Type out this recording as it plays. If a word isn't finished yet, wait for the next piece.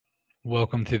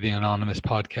Welcome to the Anonymous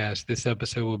podcast. This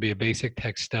episode will be a basic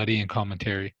text study and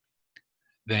commentary.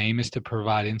 The aim is to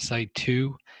provide insight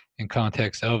to and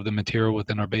context of the material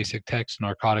within our basic text,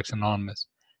 Narcotics Anonymous.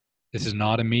 This is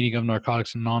not a meeting of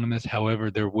Narcotics Anonymous.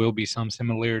 However, there will be some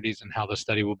similarities in how the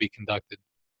study will be conducted.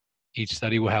 Each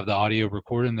study will have the audio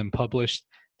recorded and then published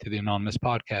to the Anonymous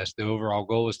podcast. The overall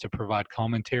goal is to provide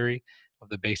commentary of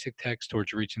the basic text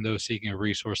towards reaching those seeking a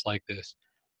resource like this.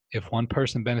 If one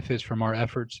person benefits from our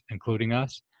efforts, including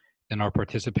us, then our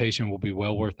participation will be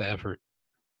well worth the effort.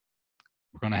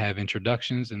 We're going to have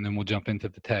introductions and then we'll jump into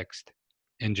the text.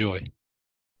 Enjoy.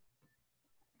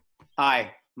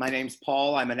 Hi, my name's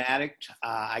Paul. I'm an addict.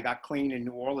 I got clean in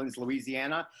New Orleans,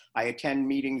 Louisiana. I attend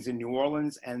meetings in New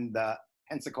Orleans and the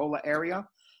Pensacola area.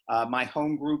 My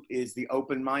home group is the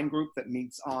Open Mind group that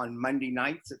meets on Monday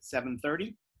nights at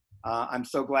 7:30. I'm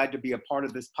so glad to be a part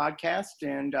of this podcast.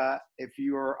 And if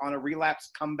you're on a relapse,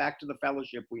 come back to the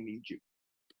fellowship. We need you.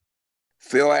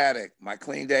 Phil Addict. My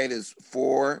clean date is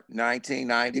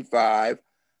 4/1995.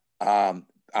 I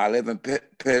live in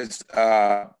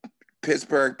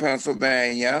Pittsburgh,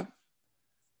 Pennsylvania.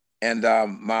 And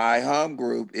my home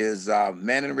group is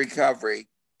Men in Recovery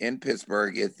in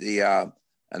Pittsburgh at the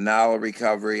Anala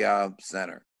Recovery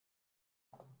Center.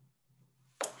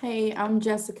 Hey, I'm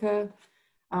Jessica.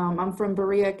 I'm from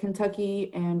Berea, Kentucky,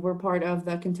 and we're part of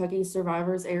the Kentucky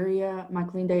Survivors area. My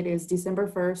clean date is December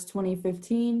 1st,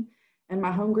 2015, and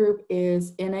my home group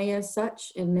is NA as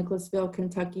Such in Nicholasville,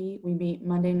 Kentucky. We meet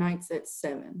Monday nights at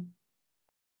 7.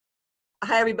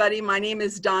 Hi, everybody. My name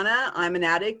is Donna. I'm an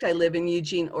addict. I live in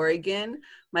Eugene, Oregon.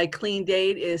 My clean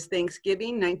date is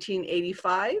Thanksgiving,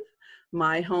 1985.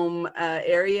 My home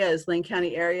area is Lane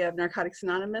County area of Narcotics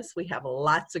Anonymous. We have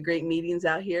lots of great meetings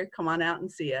out here. Come on out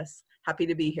and see us. Happy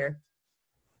to be here.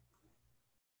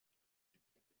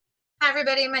 Hi,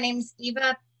 everybody. My name is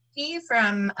Eva P.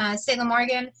 from Salem,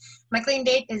 Oregon. My clean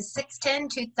date is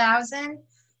 6/10/2000.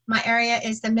 My area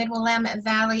is the Mid-Willamette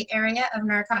Valley area of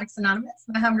Narcotics Anonymous.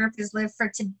 My home group is Live for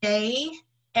Today,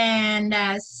 and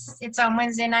it's on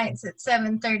Wednesday nights at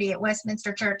 7:30 at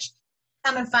Westminster Church.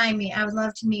 Come and find me. I would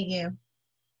love to meet you.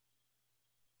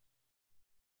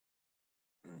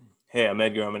 Hey, I'm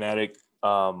Edgar. I'm an addict.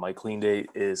 My clean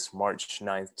date is March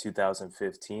 9th,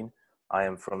 2015. I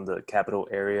am from the capital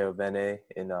area of NA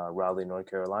in Raleigh, North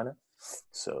Carolina.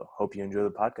 So hope you enjoy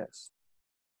the podcast.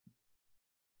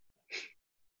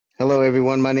 Hello,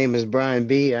 everyone. My name is Brian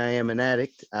B. I am an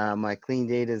addict. My clean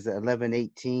date is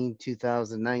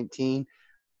 11/18/2019.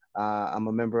 I'm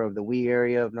a member of the WE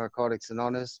area of Narcotics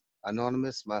Anonymous.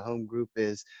 My home group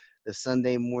is the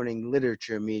Sunday morning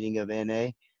literature meeting of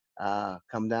NA.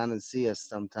 Come down and see us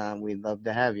sometime. We'd love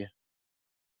to have you.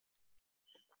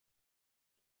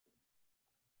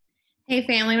 Hey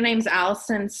family, my name's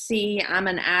Allison C. I'm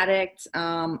an addict.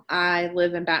 I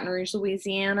live in Baton Rouge,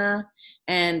 Louisiana,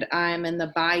 and I'm in the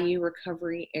Bayou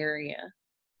Recovery area.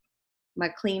 My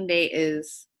clean date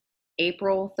is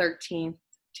April 13th,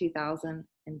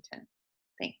 2010.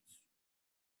 Thanks.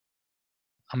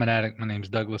 I'm an addict. My name's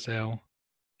Douglas L.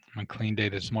 My clean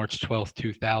date is March 12th,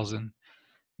 2000.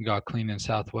 Got clean in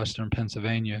southwestern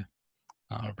Pennsylvania.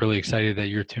 Really excited that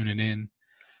you're tuning in.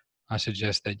 I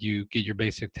suggest that you get your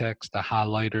basic text, a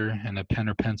highlighter, and a pen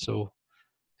or pencil.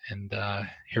 And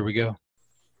here we go.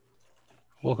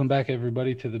 Welcome back,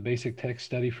 everybody, to the basic text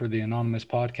study for the Anonymous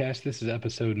podcast. This is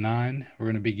episode 9. We're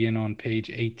going to begin on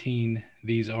page 18.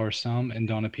 These are some, and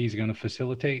Donna P is going to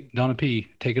facilitate. Donna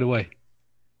P, take it away.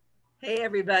 Hey,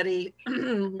 everybody.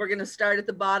 We're going to start at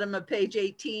the bottom of page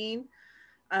 18.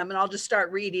 And I'll just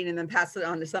start reading and then pass it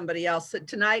on to somebody else. So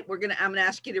tonight, I'm going to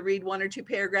ask you to read 1 or 2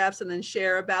 paragraphs and then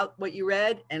share about what you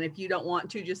read. And if you don't want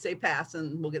to, just say pass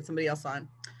and we'll get somebody else on.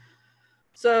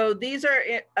 So these are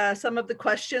some of the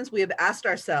questions we have asked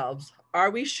ourselves. Are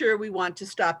we sure we want to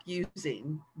stop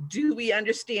using? Do we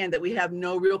understand that we have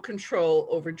no real control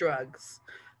over drugs?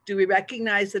 Do we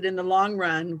recognize that in the long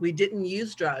run, we didn't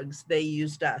use drugs, they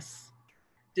used us?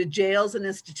 Do jails and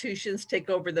institutions take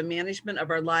over the management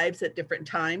of our lives at different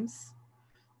times?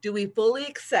 Do we fully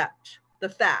accept the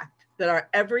fact that our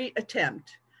every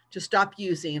attempt to stop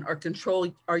using or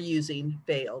control our using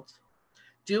failed?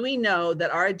 Do we know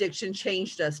that our addiction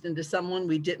changed us into someone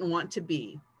we didn't want to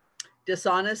be?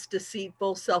 Dishonest,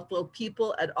 deceitful, self-willed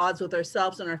people at odds with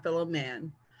ourselves and our fellow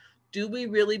man. Do we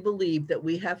really believe that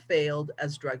we have failed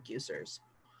as drug users?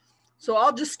 So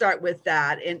I'll just start with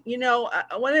that. And,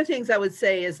 one of the things I would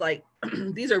say is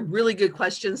these are really good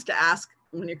questions to ask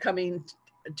when you're coming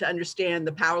to understand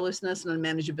the powerlessness and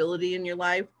unmanageability in your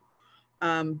life.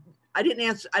 I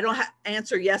don't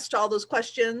answer yes to all those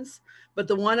questions, but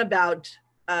the one about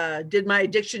did my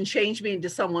addiction change me into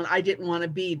someone I didn't want to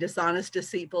be? Dishonest,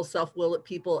 deceitful, self-willed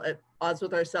people at odds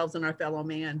with ourselves and our fellow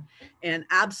man. And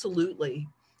absolutely.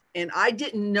 And I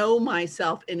didn't know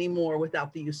myself anymore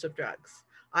without the use of drugs.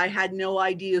 I had no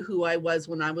idea who I was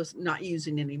when I was not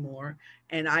using anymore.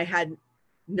 And I had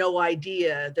no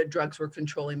idea that drugs were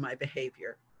controlling my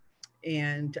behavior.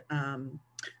 And,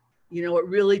 you know, it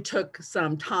really took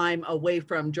some time away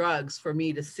from drugs for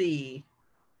me to see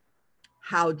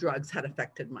how drugs had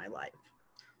affected my life.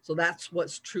 So that's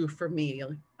what's true for me.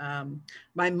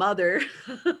 My mother,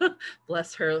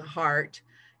 bless her heart,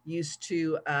 used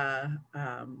to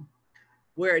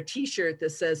wear a t-shirt that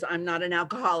says, "I'm not an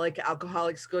alcoholic.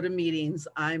 Alcoholics go to meetings.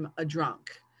 I'm a drunk."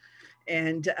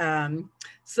 And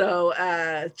so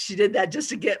she did that just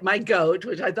to get my goat,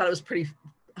 which I thought was pretty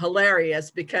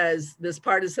hilarious, because this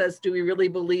part that says, "Do we really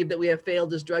believe that we have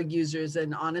failed as drug users?"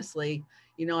 And honestly,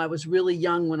 you know, I was really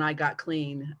young when I got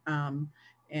clean,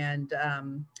 and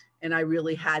I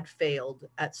really had failed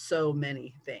at so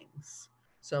many things.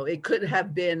 So it could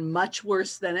have been much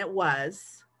worse than it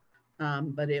was,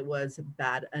 but it was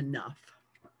bad enough.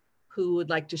 Who would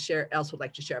like to share? Else would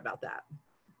like to share about that?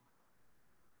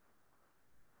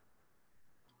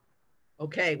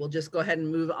 Okay, we'll just go ahead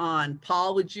and move on.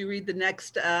 Paul, would you read the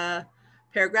next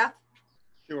paragraph?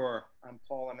 Sure. I'm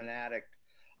Paul. I'm an addict.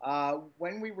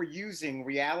 When we were using,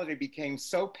 reality became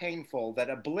so painful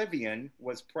that oblivion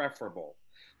was preferable.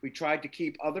 We tried to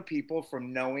keep other people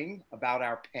from knowing about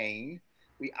our pain.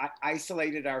 We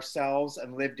isolated ourselves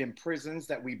and lived in prisons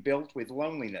that we built with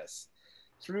loneliness.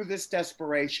 Through this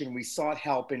desperation, we sought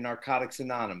help in Narcotics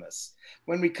Anonymous.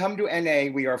 When we come to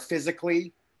NA, we are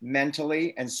physically,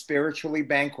 mentally, and spiritually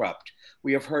bankrupt.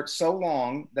 We have hurt so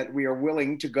long that we are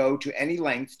willing to go to any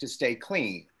length to stay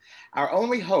clean. Our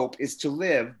only hope is to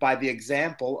live by the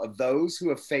example of those who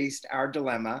have faced our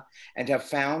dilemma and have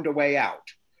found a way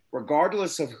out.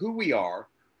 Regardless of who we are,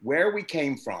 where we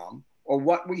came from, or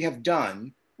what we have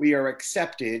done, we are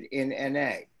accepted in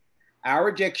NA. Our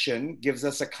addiction gives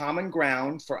us a common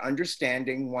ground for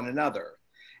understanding one another.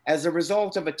 As a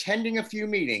result of attending a few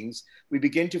meetings, we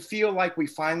begin to feel like we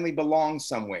finally belong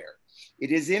somewhere.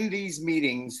 It is in these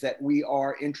meetings that we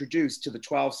are introduced to the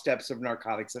 12 steps of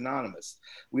Narcotics Anonymous.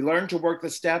 We learn to work the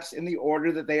steps in the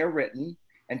order that they are written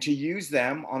and to use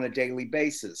them on a daily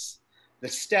basis. The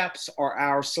steps are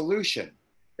our solution.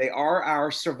 They are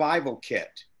our survival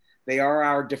kit. They are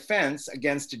our defense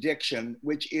against addiction,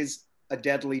 which is a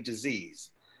deadly disease.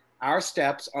 Our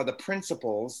steps are the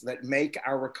principles that make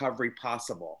our recovery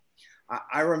possible.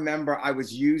 I remember I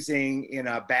was using in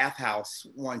a bathhouse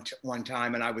one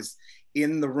time, and I was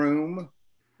in the room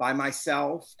by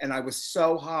myself, and I was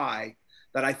so high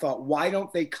that I thought, why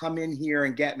don't they come in here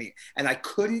and get me? And I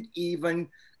couldn't even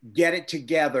get it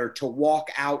together to walk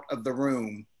out of the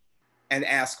room and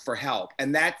ask for help.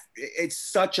 And it's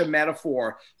such a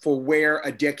metaphor for where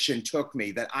addiction took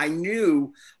me, that I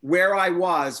knew where I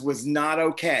was not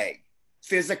okay.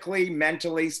 Physically,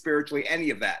 mentally, spiritually, any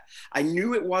of that. I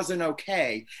knew it wasn't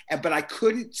okay, but I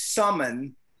couldn't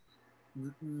summon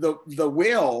the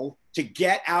will to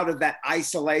get out of that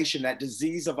isolation, that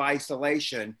disease of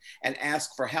isolation, and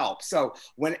ask for help. So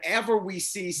whenever we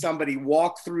see somebody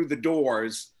walk through the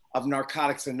doors of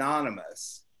Narcotics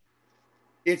Anonymous,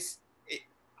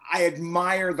 I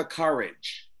admire the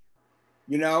courage.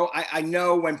 You know, I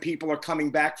know when people are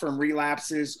coming back from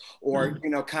relapses or, you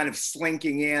know, kind of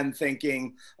slinking in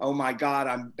thinking, oh my God,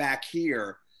 I'm back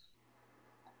here.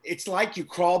 It's like you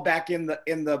crawl back in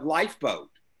the lifeboat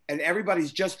and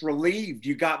everybody's just relieved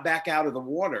you got back out of the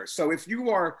water. So if you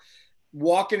are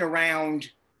walking around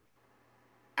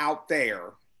out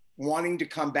there wanting to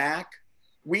come back,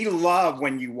 we love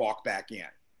when you walk back in.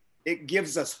 It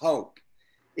gives us hope.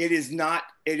 It is not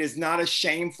a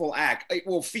shameful act. It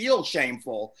will feel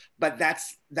shameful, but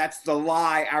that's the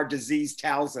lie our disease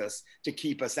tells us to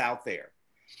keep us out there.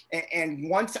 And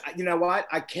once, you know what,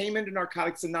 I came into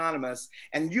Narcotics Anonymous,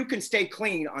 and you can stay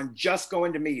clean on just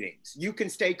going to meetings. You can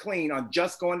stay clean on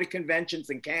just going to conventions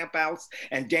and campouts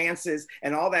and dances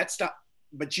and all that stuff,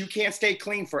 but you can't stay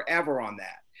clean forever on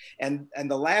that. And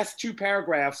the last two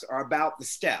paragraphs are about the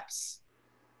steps.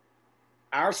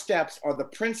 Our steps are the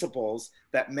principles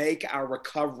that make our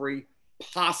recovery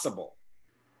possible.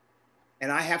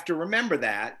 And I have to remember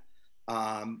that,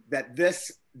 that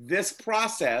this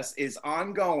process is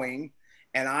ongoing,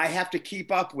 and I have to keep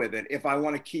up with it if I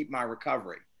want to keep my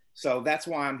recovery. So that's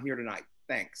why I'm here tonight.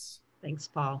 Thanks. Thanks,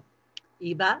 Paul.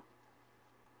 Eva?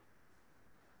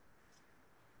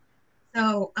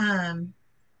 So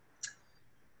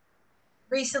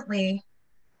recently,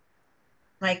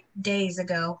 like days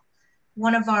ago,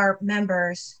 one of our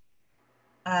members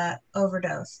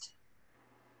overdosed.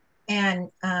 And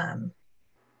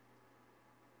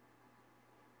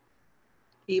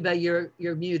Eva,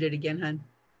 you're muted again, hon.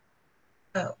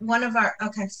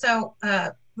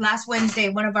 Last Wednesday,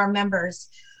 one of our members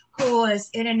who was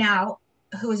in and out,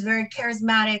 who was very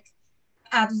charismatic,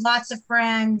 had lots of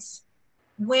friends,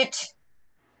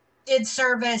 did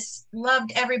service,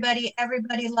 loved everybody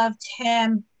loved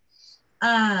him.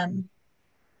 But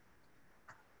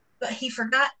he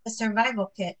forgot the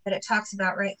survival kit that it talks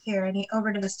about right here, and he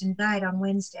overdosed and died on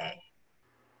Wednesday.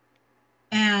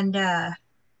 And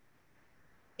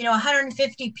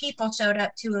 150 people showed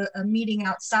up to a meeting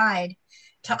outside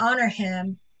to honor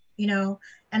him,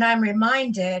 and I'm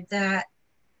reminded that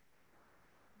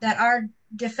our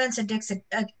defense addiction,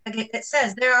 it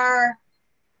says the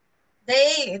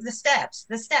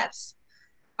steps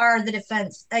are the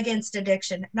defense against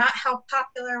addiction, not how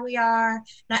popular we are,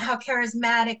 not how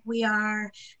charismatic we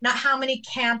are, not how many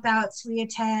campouts we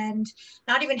attend,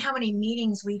 not even how many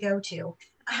meetings we go to,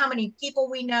 how many people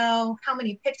we know, how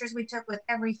many pictures we took with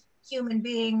every human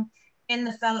being in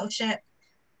the fellowship.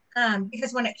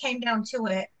 Because when it came down to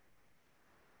it,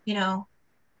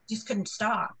 just couldn't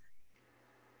stop.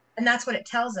 And that's what it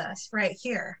tells us right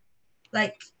here.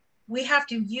 Like, we have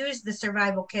to use the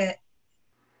survival kit.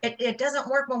 It doesn't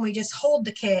work when we just hold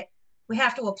the kit. We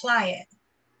have to apply it.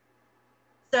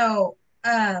 So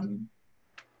I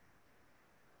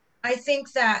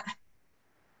think that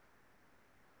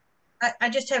I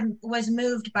just was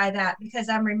moved by that, because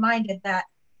I'm reminded that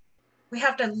we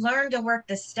have to learn to work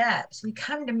the steps. We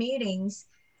come to meetings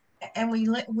and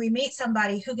we meet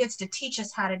somebody who gets to teach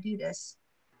us how to do this.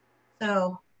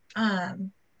 So,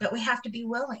 but we have to be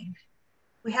willing.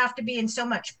 We have to be in so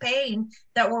much pain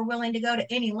that we're willing to go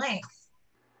to any length,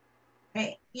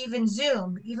 right? Even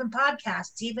Zoom, even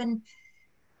podcasts, even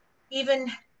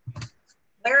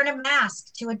wearing a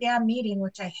mask to a damn meeting,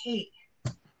 which I hate.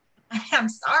 I'm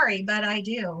sorry, but I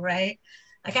do, right?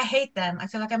 Like, I hate them. I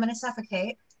feel like I'm going to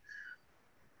suffocate.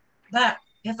 But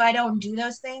if I don't do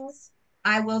those things,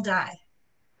 I will die.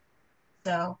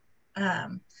 So,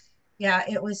 yeah,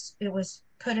 it was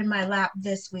put in my lap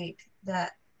this week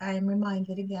that I am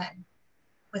reminded again,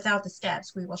 without the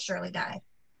steps, we will surely die.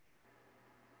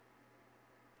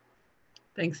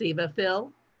 Thanks, Eva.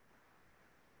 Phil?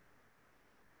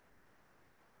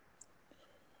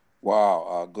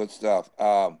 Wow, good stuff.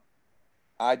 I'll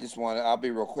be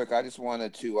real quick. I just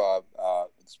wanted to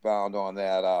expound on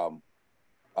that.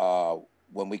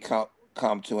 When we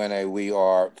come to NA, we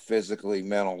are physically,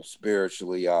 mental,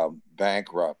 spiritually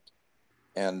bankrupt.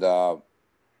 And that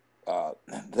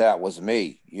was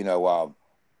me.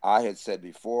 I had said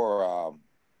before a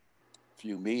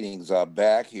few meetings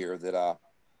back here that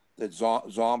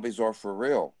zombies are for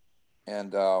real.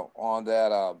 And on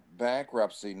that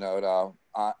bankruptcy note,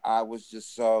 I was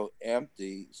just so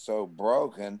empty, so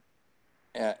broken,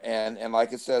 and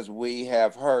like it says, we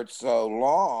have hurt so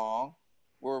long,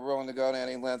 we're willing to go to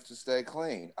any length to stay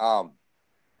clean.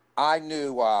 I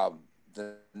knew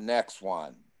the next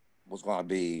one was going to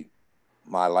be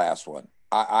my last one.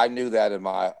 I knew that in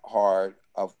my heart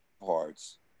of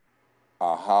hearts,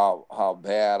 how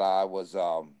bad I was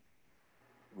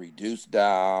reduced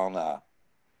down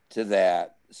to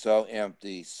that, so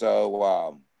empty,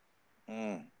 so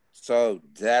so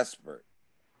desperate,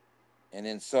 and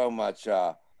in so much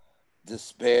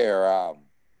despair.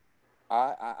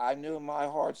 I knew in my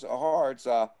hearts of hearts,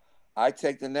 I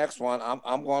take the next one,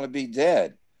 I'm going to be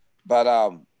dead. But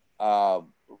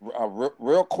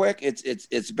real quick,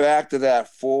 it's back to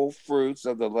that full fruits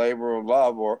of the labor of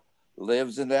love, or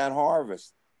lives in that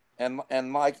harvest, and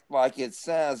like it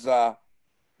says,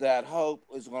 that hope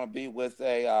is going to be with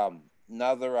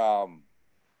another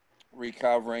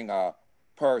recovering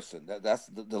person. That's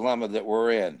the dilemma that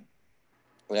we're in,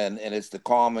 and it's the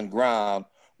common ground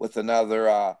with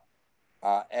another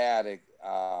addict,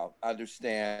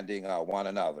 understanding one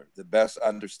another. The best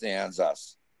understands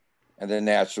us, and then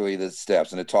naturally the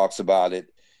steps, and it talks about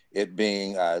it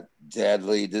being a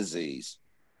deadly disease.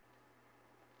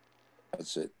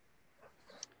 That's it.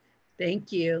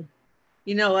 Thank you.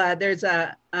 There's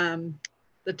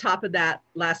the top of that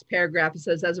last paragraph, it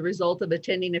says, as a result of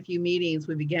attending a few meetings,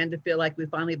 we began to feel like we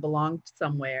finally belonged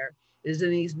somewhere. It is in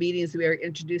these meetings we are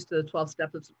introduced to the 12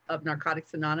 steps of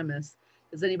Narcotics Anonymous.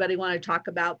 Does anybody want to talk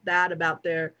about that,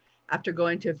 after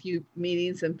going to a few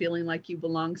meetings and feeling like you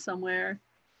belong somewhere?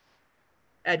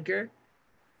 Edgar?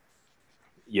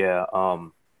 Yeah,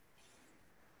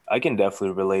 I can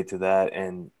definitely relate to that.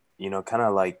 And, kind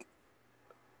of like,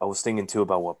 I was thinking too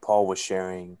about what Paul was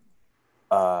sharing,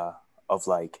 of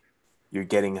like, you're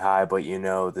getting high, but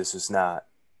this is not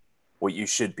what you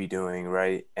should be doing,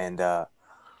 right? And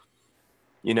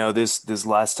this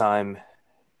last time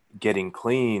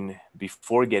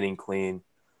before getting clean,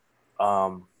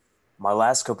 my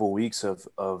last couple of weeks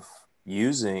of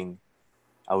using,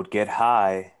 I would get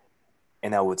high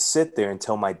and I would sit there and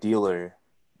tell my dealer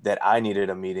that I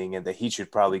needed a meeting and that he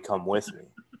should probably come with me.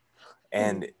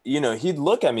 And, he'd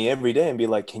look at me every day and be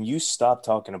like, can you stop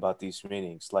talking about these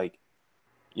meetings? Like,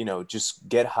 just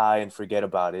get high and forget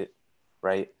about it.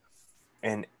 Right.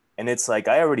 And, and it's like,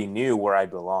 I already knew where I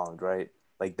belonged, right?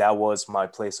 Like that was my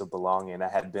place of belonging. I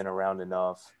had been around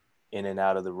enough in and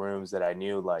out of the rooms that I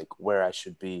knew like where I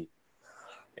should be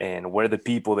and where the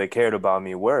people that cared about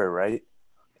me were. Right.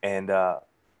 And,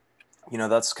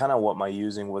 that's kind of what my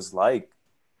using was like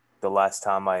the last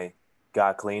time I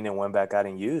got clean and went back out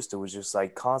and used. It was just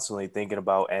like constantly thinking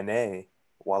about NA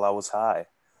while I was high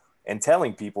and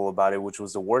telling people about it, which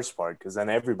was the worst part because then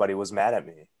everybody was mad at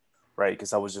me, right?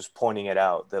 Because I was just pointing it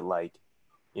out that like,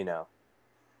 you know,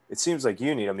 it seems like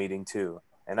you need a meeting too.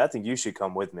 And I think you should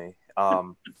come with me.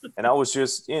 And I was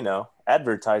just,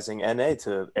 advertising NA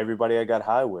to everybody I got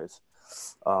high with.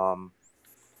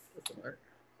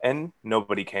 And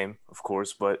nobody came, of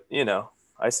course, but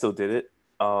I still did it.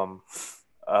 And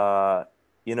I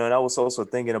was also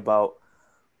thinking about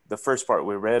the first part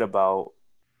we read about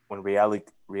when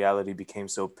reality became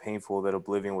so painful that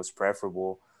oblivion was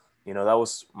preferable. That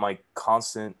was my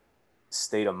constant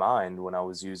state of mind when I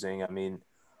was using. I mean,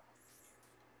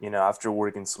 after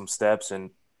working some steps and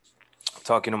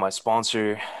talking to my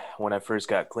sponsor when I first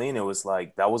got clean, it was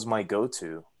like that was my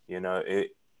go-to.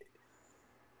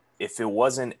 If it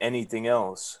wasn't anything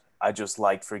else, I just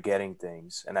liked forgetting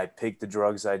things. And I picked the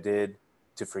drugs I did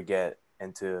to forget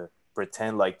and to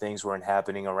pretend like things weren't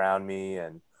happening around me.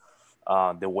 And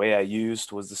the way I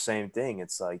used was the same thing.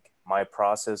 It's like my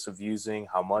process of using,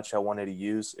 how much I wanted to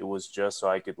use, it was just so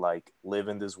I could like live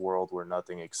in this world where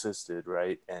nothing existed,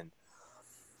 right? And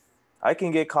I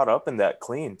can get caught up in that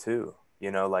clean too.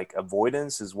 Like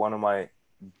avoidance is one of my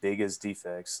biggest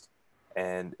defects.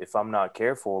 And if I'm not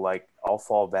careful, like I'll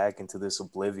fall back into this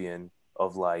oblivion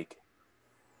of like,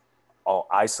 I'll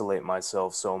isolate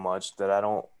myself so much that I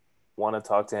don't want to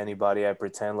talk to anybody. I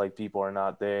pretend like people are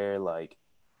not there. Like,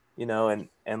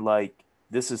 and like,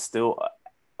 this is still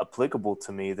applicable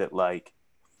to me that like,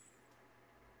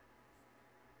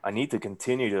 I need to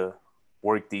continue to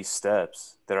work these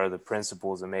steps that are the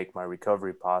principles that make my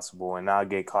recovery possible and not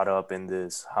get caught up in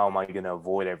this, how am I going to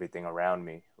avoid everything around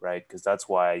me, right? Because that's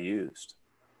why I used.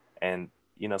 And,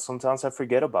 sometimes I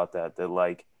forget about that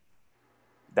like,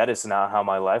 that is not how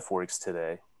my life works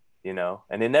today,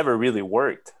 and it never really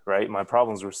worked, right? My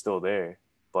problems were still there,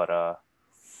 but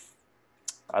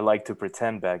I like to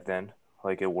pretend back then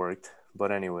like it worked.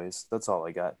 But anyways, that's all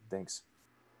I got. Thanks.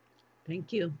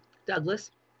 Thank you.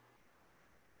 Douglas?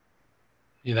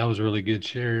 Yeah, that was a really good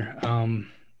share.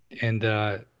 And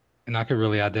I could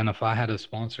really identify. I had a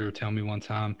sponsor tell me one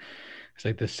time, it's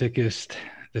like the sickest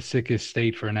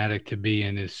state for an addict to be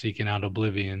in is seeking out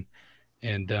oblivion.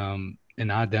 And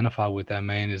I identify with that,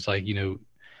 man. Is like,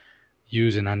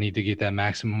 using, I need to get that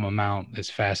maximum amount as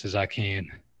fast as I can.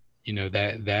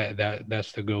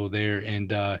 That's the goal there.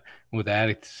 And what the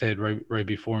addict said right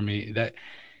before me,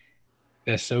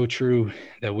 that's so true,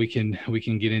 that we can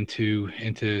get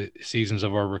into seasons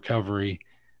of our recovery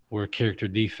where character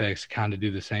defects kind of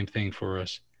do the same thing for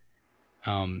us.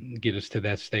 Get us to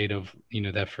that state of,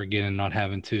 that forgetting, not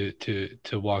having to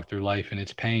walk through life. And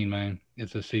it's pain, man.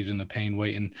 It's a season of pain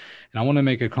waiting. And I want to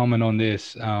make a comment on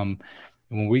this.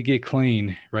 When we get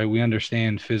clean, right, we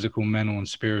understand physical, mental, and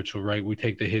spiritual, right? We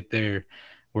take the hit there.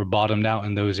 We're bottomed out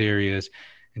in those areas.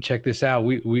 And check this out.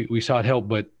 We sought help,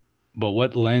 but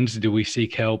what lens do we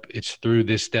seek help? It's through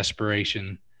this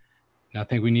desperation. And I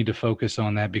think we need to focus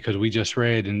on that, because we just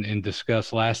read and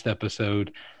discussed last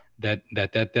episode that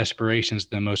desperation is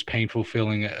the most painful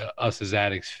feeling us as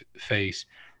addicts face.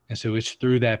 And so it's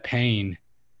through that pain.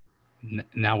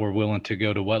 Now we're willing to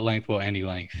go to what length? Well, any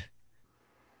length.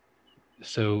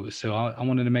 So I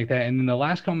wanted to make that. And then the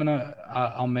last comment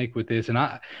I'll make with this,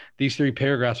 and these 3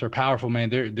 paragraphs are powerful, man.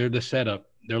 They're the setup.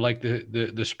 They're like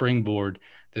the springboard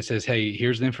that says, hey,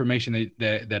 here's the information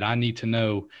that I need to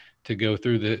know to go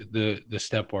through the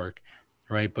step work,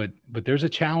 right? But there's a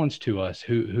challenge to us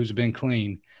who's been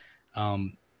clean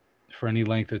for any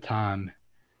length of time,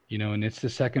 and it's the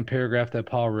second paragraph that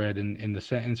Paul read, and the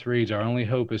sentence reads, our only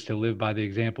hope is to live by the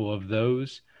example of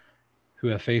those who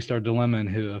have faced our dilemma and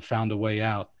who have found a way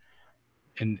out.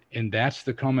 And that's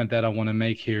the comment that I want to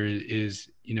make here is,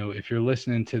 if you're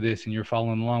listening to this and you're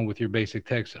following along with your basic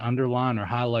text, underline or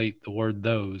highlight the word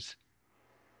those.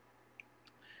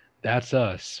 That's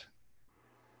us.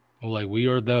 Well, like we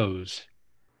are those.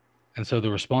 And so the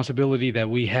responsibility that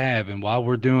we have, and why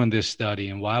we're doing this study,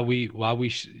 and why we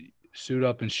suit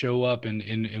up and show up,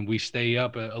 and we stay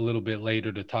up a little bit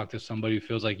later to talk to somebody who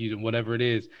feels like you, whatever it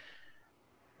is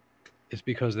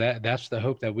because that's the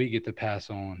hope that we get to pass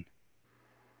on,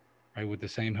 right? With the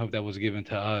same hope that was given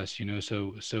to us, you know.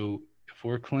 So if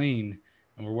we're clean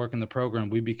and we're working the program,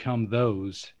 we become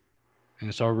those, and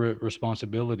it's our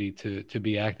responsibility to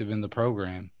be active in the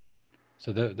program.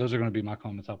 So those are going to be my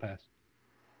comments. I'll pass.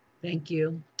 Thank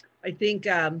you. I think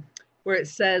where it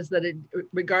says that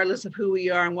regardless of who we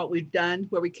are and what we've done,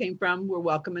 where we came from, we're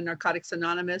welcome in Narcotics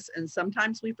Anonymous. And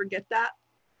sometimes we forget that,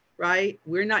 right?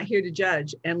 We're not here to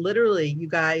judge. And literally, you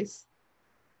guys,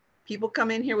 people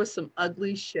come in here with some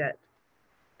ugly shit.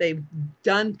 They've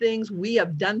done things. We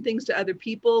have done things to other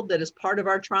people that is part of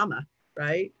our trauma,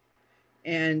 right?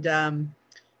 And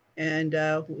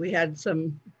we had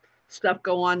some stuff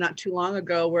go on not too long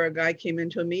ago where a guy came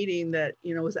into a meeting that,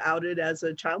 you know, was outed as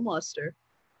a child molester,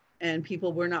 and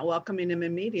people were not welcoming him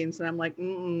in meetings. And I'm like,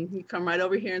 you come right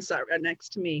over here and sit right next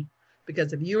to me,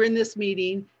 because if you're in this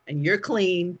meeting and you're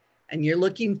clean and you're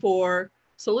looking for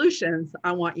solutions,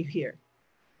 I want you here.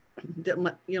 You don't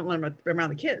let him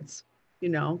around the kids, you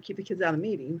know, keep the kids out of the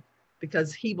meeting,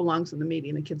 because he belongs in the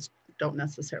meeting. The kids don't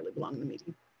necessarily belong in the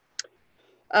meeting.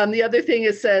 The other thing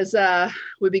it says,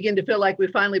 we begin to feel like we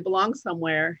finally belong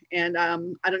somewhere. And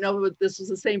I don't know if this was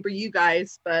the same for you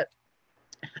guys, but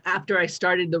after I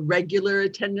started the regular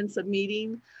attendance of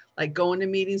meeting, like going to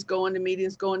meetings,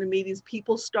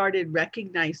 people started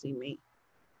recognizing me.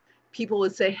 People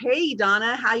would say, hey,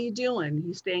 Donna, how you doing?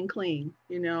 You staying clean,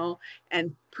 you know?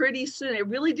 And pretty soon, it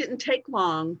really didn't take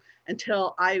long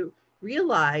until I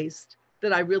realized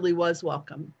that I really was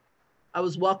welcome. I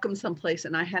was welcome someplace,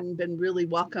 and I hadn't been really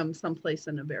welcome someplace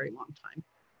in a very long time.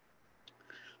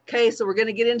 Okay, so we're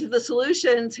gonna get into the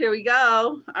solutions. Here we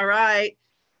go. All right,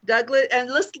 Douglas, and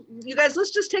you guys,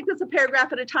 let's just take this a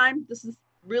paragraph at a time. This is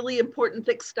really important,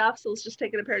 thick stuff, so let's just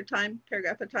take it a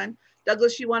paragraph at a time.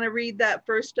 Douglas, you wanna read that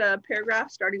first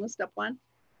paragraph, starting with step 1?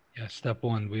 Yeah, step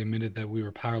 1, we admitted that we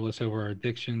were powerless over our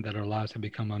addiction, that our lives had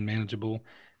become unmanageable.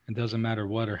 It doesn't matter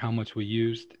what or how much we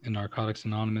used. In Narcotics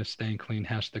Anonymous, staying clean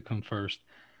has to come first.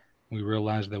 We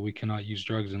realized that we cannot use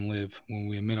drugs and live. When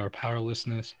we admit our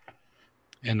powerlessness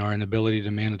and our inability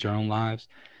to manage our own lives,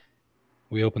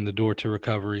 we open the door to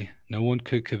recovery. No one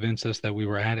could convince us that we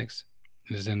were addicts.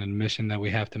 It is an admission that we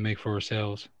have to make for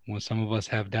ourselves. When some of us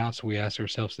have doubts, we ask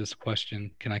ourselves this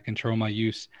question: can I control my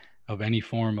use of any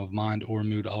form of mind or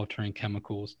mood altering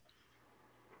chemicals?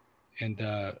 And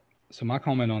so my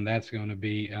comment on that's going to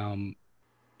be, yeah,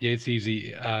 it's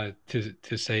easy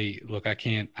to say, look, I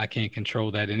can't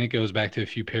control that. And it goes back to a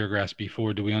few paragraphs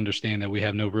before. Do we understand that we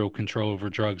have no real control over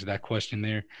drugs? That question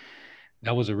there,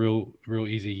 that was a real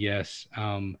easy yes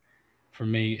for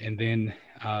me. And then,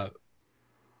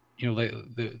 you know,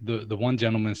 the one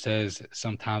gentleman says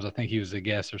sometimes, I think he was a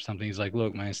guest or something, he's like,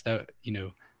 look, man,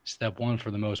 step 1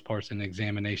 for the most part is an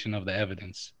examination of the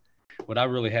evidence. What I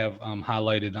really have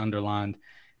highlighted, underlined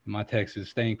in my text is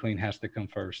staying clean has to come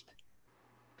first.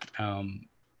 And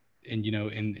you know,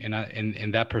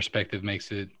 and that perspective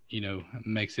makes it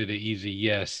an easy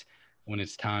yes when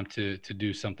it's time to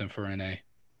do something for NA.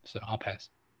 So I'll pass.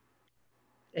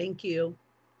 Thank you.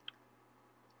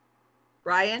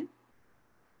 Brian?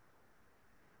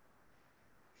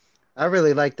 I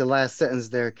really like the last sentence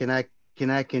there. Can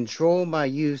I control my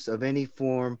use of any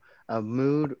form of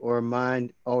mood or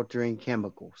mind altering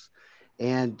chemicals?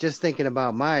 And just thinking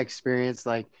about my experience,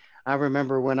 like I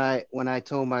remember when I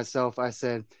told myself, I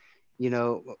said, you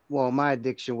know, well, my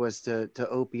addiction was to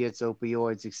opiates,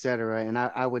 opioids, etc. And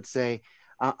I would say,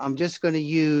 I'm just going to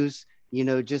use, you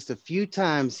know, just a few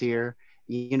times here.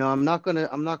 You know, I'm not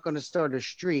gonna start a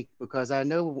streak, because I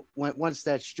know once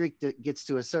that streak gets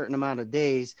to a certain amount of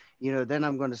days, you know, then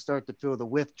I'm going to start to feel the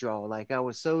withdrawal. Like I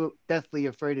was so deathly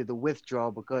afraid of the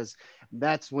withdrawal, because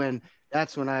that's when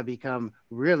I become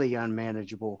really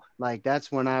unmanageable. Like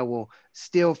that's when I will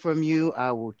steal from you,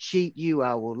 I will cheat you,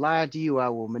 I will lie to you, I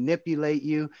will manipulate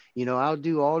you. You know, I'll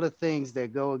do all the things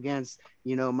that go against,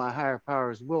 you know, my higher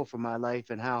power's will for my life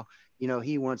and how, you know,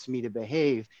 he wants me to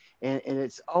behave. And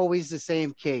it's always the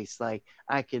same case. Like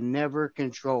I can never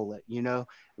control it. You know,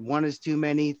 one is too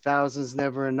many, thousands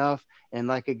never enough. And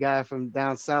like a guy from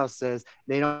down south says,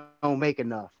 they don't make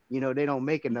enough. You know, they don't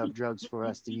make enough drugs for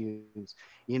us to use.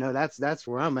 You know, that's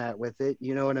where I'm at with it.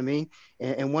 You know what I mean?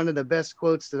 And one of the best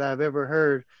quotes that I've ever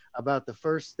heard about the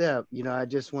first step, you know, I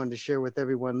just wanted to share with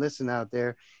everyone listening out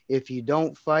there: if you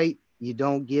don't fight, you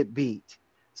don't get beat.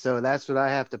 So that's what I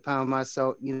have to pound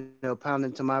myself, you know, pound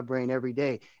into my brain every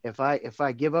day. If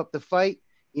I give up the fight,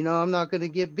 I'm not going to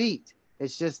get beat.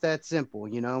 It's just that simple.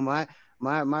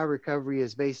 My recovery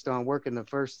is based on working the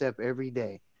first step every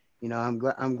day. I'm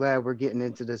glad we're getting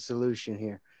into the solution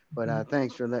here. But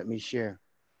thanks for letting me share.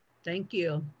 Thank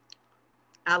you.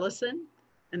 Allison,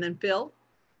 and then Phil.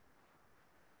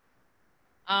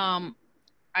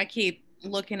 I keep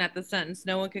looking at the sentence,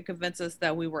 no one could convince us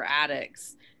that we were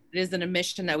addicts. It is an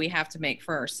admission that we have to make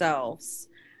for ourselves.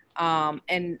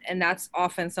 And that's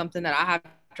often something that I have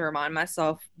to remind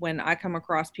myself when I come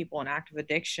across people in active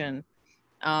addiction,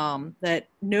 that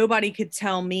nobody could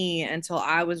tell me until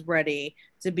I was ready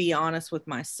to be honest with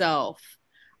myself,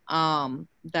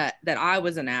 that I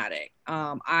was an addict.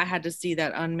 I had to see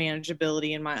that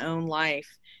unmanageability in my own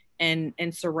life and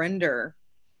surrender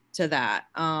to that.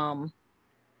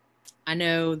 I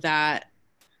know that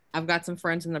I've got some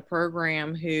friends in the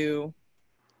program who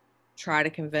try to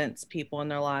convince people in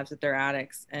their lives that they're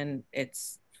addicts, and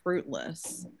it's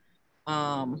fruitless.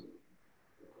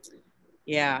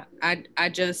 Yeah, I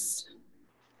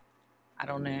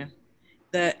don't know.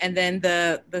 And then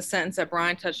the sentence that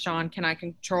Brian touched on, can I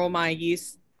control my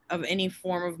use of any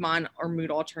form of mind or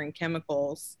mood altering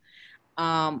chemicals?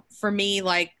 For me,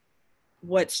 like,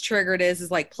 what's triggered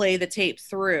is like play the tape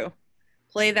through.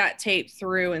 Play that tape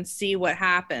through and see what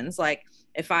happens. Like,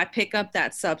 if I pick up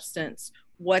that substance,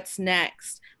 what's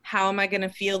next? How am I going to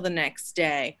feel the next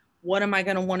day? What am I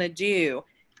going to want to do?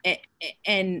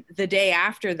 And the day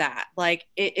after that, like,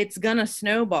 it's going to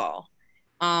snowball.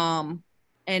 And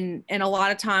a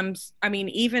lot of times, I mean,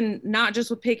 even not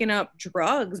just with picking up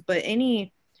drugs, but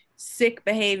any sick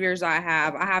behaviors I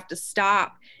have to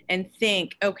stop and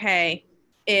think, okay,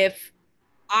 if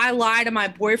I lie to my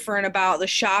boyfriend about the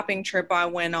shopping trip I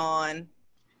went on,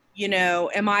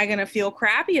 am I going to feel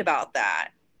crappy about that?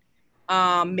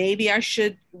 Maybe I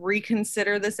should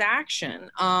reconsider this action.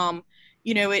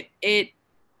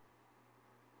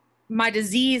 My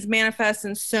disease manifests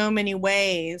in so many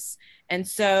ways. And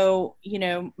so,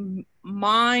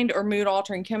 mind or mood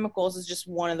altering chemicals is just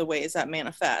one of the ways that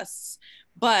manifests.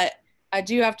 But I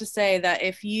do have to say that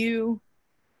if you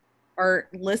are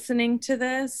listening to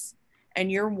this and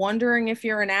you're wondering if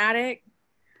you're an addict,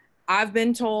 I've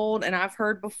been told and I've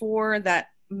heard before that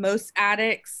most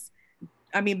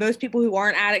people who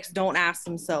aren't addicts don't ask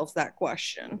themselves that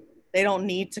question. They don't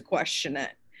need to question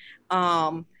it.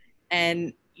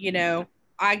 And,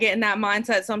 I get in that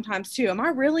mindset sometimes too. Am I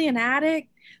really an addict?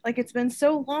 Like, it's been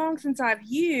so long since I've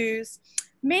used,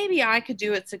 maybe I could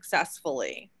do it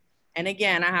successfully. And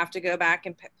again, I have to go back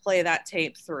and play that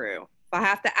tape through. If I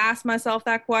have to ask myself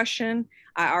that question,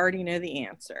 I already know the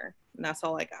answer. And that's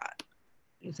all I got.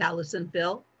 Thanks, Allison.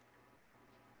 Phil?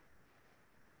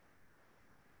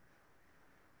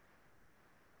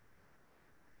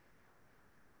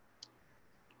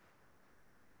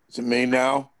 Is it me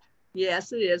now?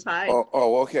 Yes, it is. Hi.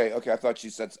 Okay. I thought you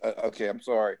said, okay, I'm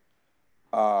sorry.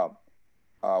 Wow,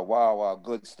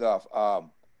 good stuff.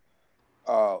 All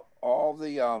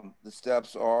the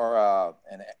steps are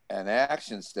an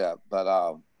action step,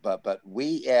 but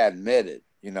we admitted,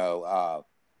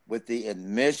 with the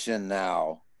admission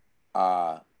now,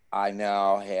 I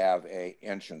now have a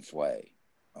entranceway.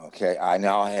 Okay, I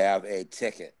now have a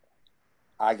ticket.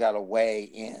 I got a way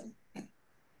in,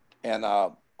 and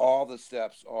all the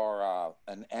steps are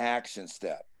an action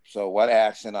step. So, what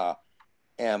action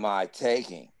am I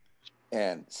taking?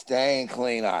 And staying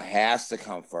clean has to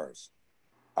come first.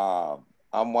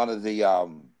 I'm one of the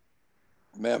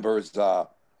members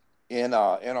in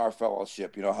our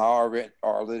fellowship. How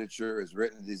our literature is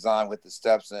written and designed with the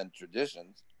steps and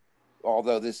traditions.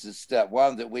 Although this is step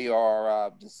one that we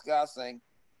are discussing,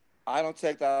 I don't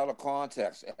take that out of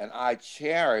context, and I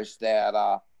cherish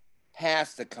that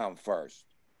has to come first,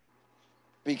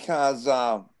 because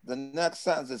the next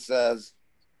sentence, it says,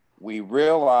 we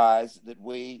realize that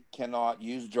we cannot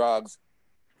use drugs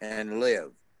and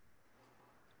live.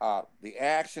 The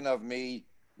action of me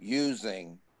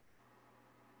using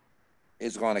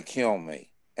is going to kill me,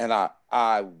 and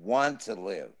I want to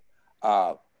live.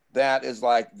 That is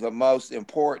like the most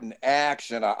important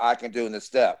action I can do in the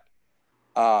step.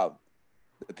 The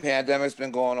pandemic's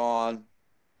been going on.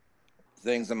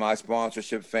 Things in my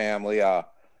sponsorship family,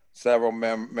 several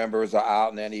members are out,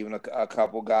 and then even a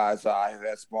couple guys I have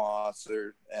had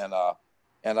sponsored, and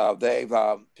they've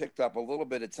picked up a little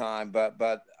bit of time,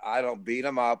 but I don't beat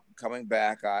them up coming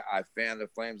back. I fan the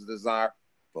flames of desire.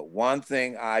 But one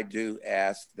thing I do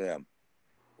ask them,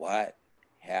 what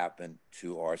happened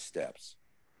to our steps?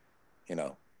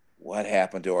 What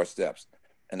happened to our steps?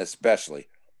 And especially,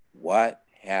 what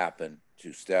happened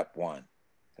to step one?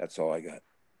 That's all I got.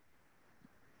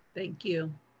 Thank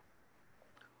you.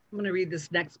 I'm going to read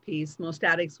this next piece. Most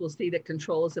addicts will see that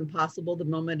control is impossible the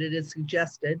moment it is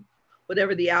suggested.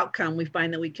 Whatever the outcome, we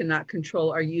find that we cannot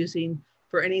control our using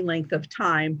for any length of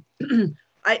time.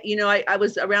 I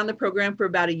was around the program for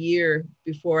about a year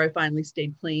before I finally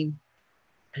stayed clean.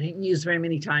 I didn't use very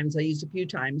many times. I used a few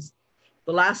times.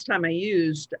 The last time I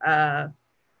used, I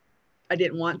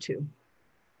didn't want to.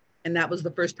 And that was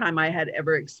the first time I had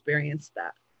ever experienced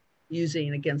that,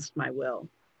 using against my will.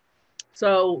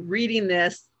 So reading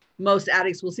this, most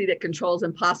addicts will see that control is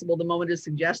impossible the moment it's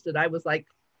suggested. I was like,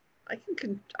 I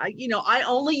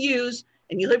only use,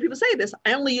 and you hear people say this,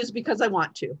 I only use because I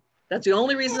want to. That's the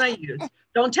only reason I use.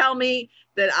 Don't tell me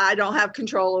that I don't have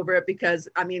control over it because,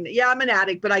 I'm an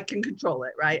addict, but I can control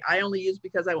it, right? I only use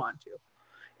because I want to.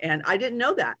 And I didn't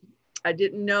know that. I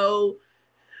didn't know,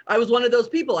 I was one of those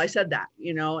people, I said that,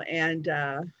 and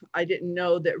I didn't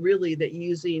know that really that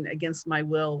using against my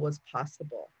will was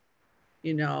possible,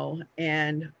 and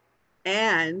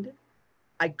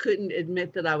I couldn't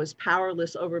admit that I was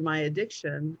powerless over my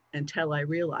addiction until I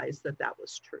realized that that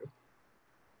was true.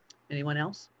 Anyone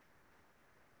else?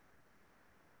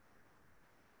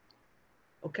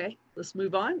 Okay, let's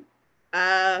move on.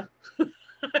 I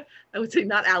would say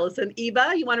not Allison.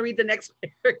 Eva, you want to read the next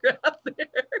paragraph there?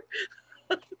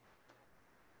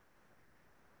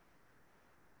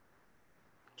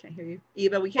 Can't hear you.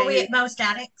 Eva, we can't Are we hear at most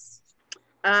addicts?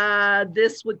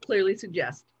 This would clearly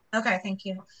suggest. Okay, thank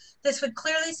you. This would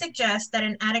clearly suggest that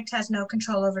an addict has no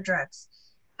control over drugs.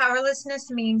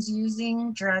 Powerlessness means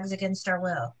using drugs against our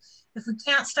will. If we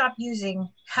can't stop using,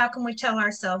 how can we tell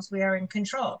ourselves we are in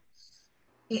control?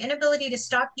 The inability to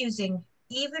stop using,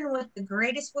 even with the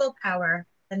greatest willpower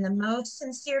and the most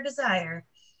sincere desire,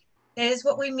 is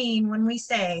what we mean when we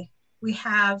say we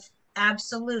have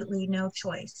absolutely no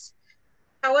choice.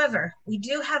 However, we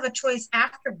do have a choice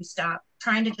after we stop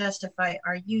trying to justify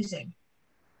our using.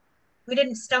 We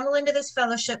didn't stumble into this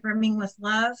fellowship brimming with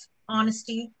love,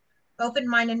 honesty,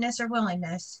 open-mindedness, or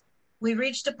willingness. We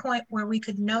reached a point where we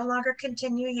could no longer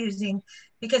continue using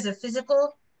because of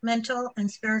physical, mental, and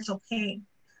spiritual pain.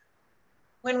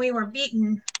 When we were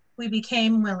beaten, we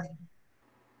became willing. Do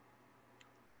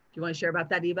you want to share about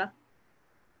that, Eva?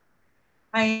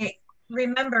 I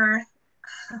remember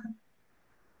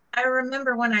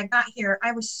when I got here,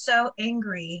 I was so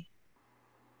angry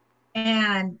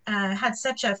and had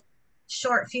such a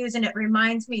short fuse. And it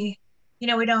reminds me,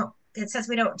 it says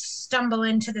we don't stumble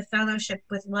into the fellowship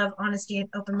with love, honesty, and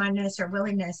open-mindedness or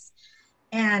willingness.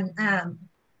 And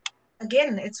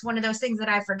again, it's one of those things that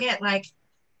I forget. Like,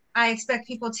 I expect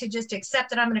people to just accept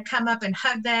that I'm going to come up and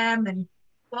hug them and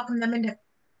welcome them into,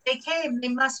 they came, they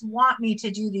must want me to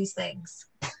do these things.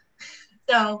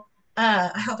 So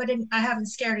I hope I haven't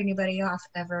scared anybody off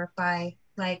ever by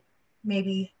like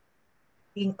maybe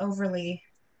being overly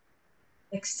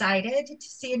excited to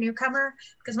see a newcomer.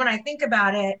 Because when I think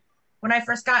about it, when I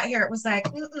first got here, it was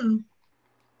like,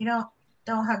 don't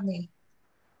hug me.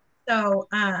 So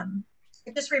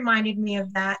it just reminded me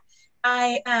of that.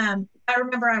 I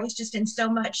remember I was just in so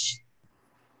much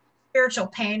spiritual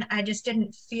pain. I just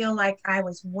didn't feel like I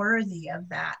was worthy of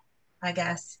that, I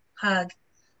guess, hug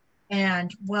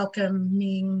and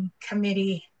welcoming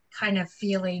committee kind of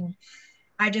feeling.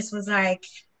 I just was like,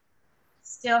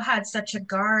 still had such a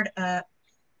guard up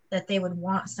that they would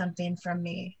want something from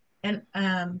me. And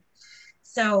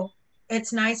so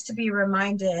it's nice to be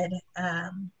reminded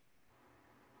that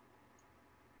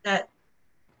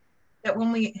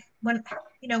when we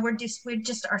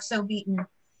just are so beaten,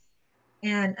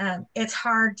 and it's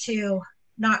hard to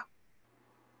not,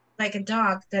 like a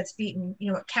dog that's beaten,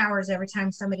 it cowers every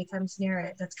time somebody comes near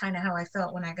it. That's kind of how I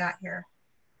felt when I got here.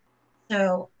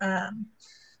 So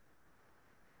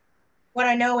what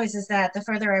I know is that the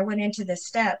further I went into this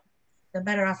step, the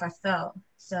better off I felt.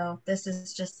 So this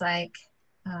is just like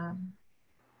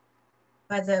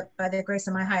by the grace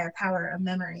of my higher power, a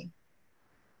memory,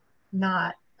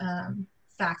 not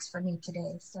facts for me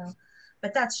today. So,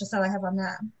 but that's just all I have on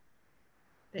that.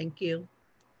 Thank you.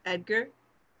 Edgar?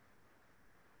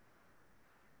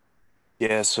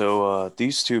 Yeah, so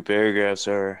these two paragraphs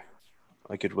I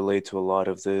could relate to a lot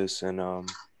of this, and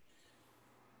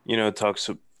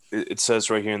it says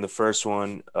right here in the first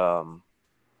one,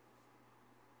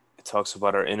 it talks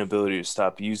about our inability to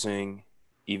stop using,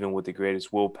 even with the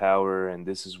greatest willpower, and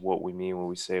this is what we mean when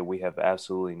we say we have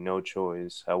absolutely no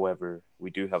choice. However, we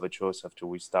do have a choice after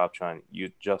we stop trying to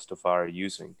justify our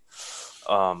using.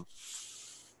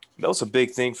 That was a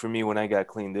big thing for me when I got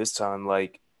clean this time.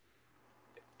 Like,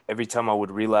 every time I would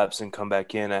relapse and come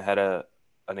back in, I had an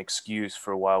excuse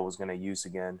for why I was going to use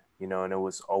again, and it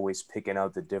was always picking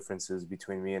out the differences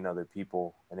between me and other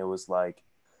people. And it was like,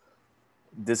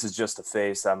 this is just a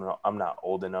phase. I'm not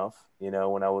old enough, you know,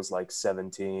 when I was like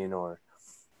 17 or,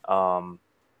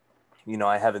 you know,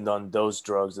 I haven't done those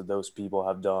drugs that those people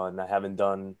have done. I haven't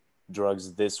done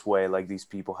drugs this way like these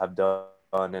people have done.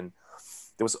 And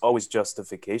there was always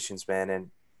justifications, man.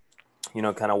 And, you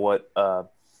know, kind of what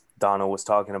Donna was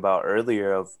talking about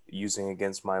earlier of using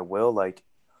against my will. Like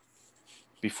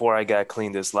before I got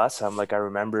clean this last time, like I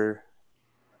remember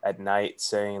at night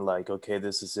saying like, okay,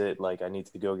 this is it. Like I need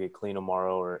to go get clean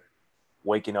tomorrow, or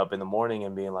waking up in the morning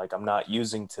and being like, I'm not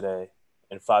using today.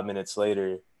 And 5 minutes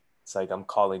later, it's like I'm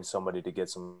calling somebody to get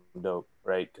some dope,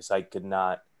 right? Because I could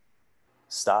not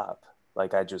stop.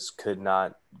 Like I just could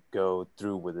not go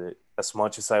through with it as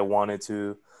much as I wanted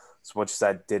to, as much as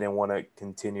I didn't want to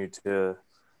continue to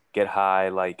get high.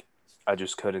 Like I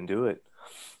just couldn't do it.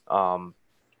 Um,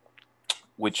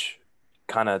 which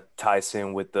kind of ties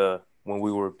in with the when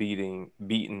we were beaten,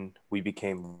 we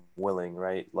became willing,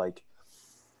 right? Like,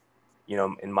 you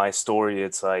know, in my story,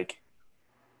 it's like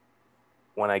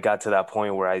when I got to that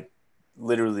point where I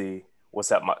literally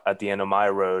was at the end of my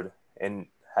road and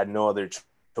had no other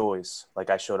choice. Like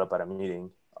I showed up at a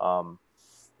meeting,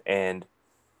 and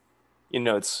you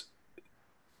know, it's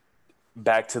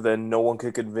back to the no one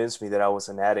could convince me that I was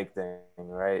an addict thing,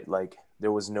 right? Like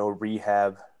there was no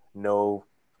rehab, no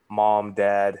mom,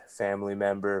 dad, family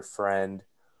member, friend,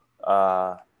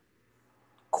 uh,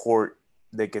 court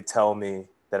that could tell me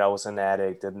that I was an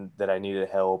addict and that I needed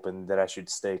help and that I should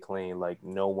stay clean. Like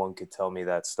no one could tell me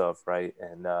that stuff, right?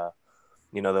 And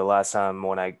you know, this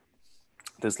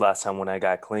last time when I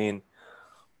got clean,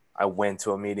 I went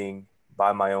to a meeting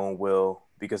by my own will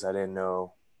because I didn't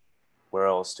know where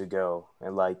else to go.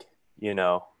 And like, you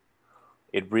know,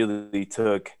 it really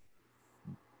took,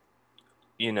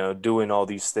 you know, doing all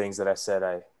these things that I said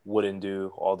I wouldn't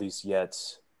do, all these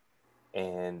yets,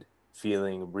 and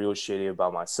feeling real shitty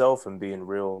about myself and being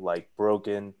real like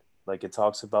broken, like it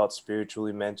talks about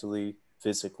spiritually, mentally,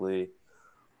 physically,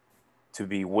 to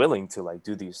be willing to like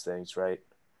do these things, right?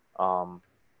 Um,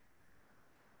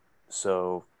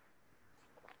 so,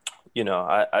 you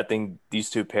know, I think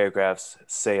these two paragraphs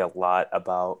say a lot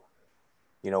about,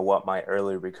 you know, what my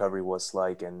early recovery was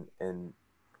like. And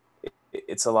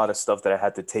it's a lot of stuff that I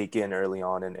had to take in early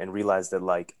on and realize that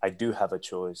like I do have a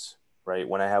choice, right?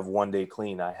 When I have one day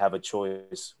clean, I have a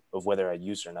choice of whether I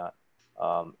use or not.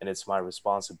 And it's my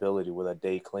responsibility with a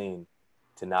day clean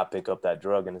to not pick up that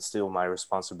drug. And it's still my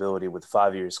responsibility with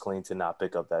 5 years clean to not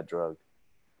pick up that drug,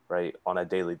 right? On a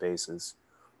daily basis.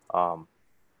 Um,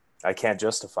 I can't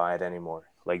justify it anymore.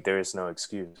 Like there is no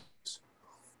excuse.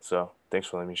 So thanks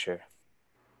for letting me share.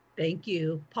 Thank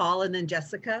you. Paul and then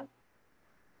Jessica.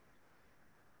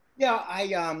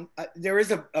 Yeah, there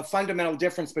is a fundamental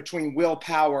difference between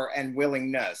willpower and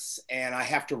willingness, and I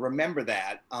have to remember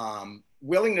that.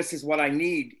 Willingness is what I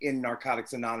need in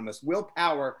Narcotics Anonymous.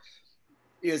 Willpower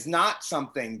is not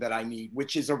something that I need,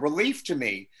 which is a relief to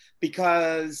me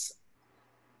because,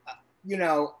 you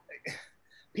know,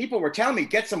 people were telling me,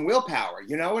 get some willpower.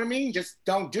 You know what I mean? Just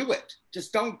don't do it.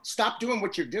 Just don't stop doing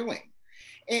what you're doing.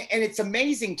 And it's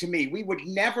amazing to me. We would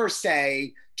never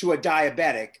say to a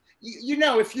diabetic, you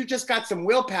know, if you just got some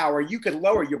willpower, you could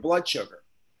lower your blood sugar.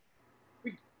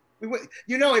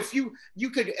 You know, if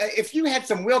you had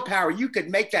some willpower, you could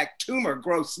make that tumor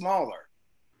grow smaller.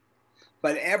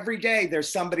 But every day there's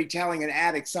somebody telling an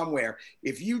addict somewhere,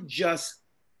 if you just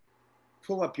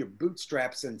pull up your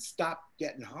bootstraps and stop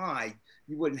getting high,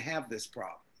 you wouldn't have this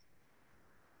problem.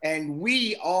 And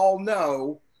we all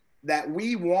know that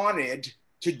we wanted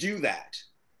to do that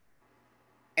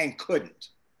and couldn't.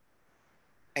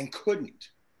 And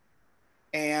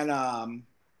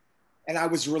I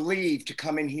was relieved to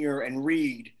come in here and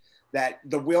read that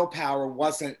the willpower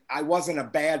I wasn't a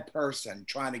bad person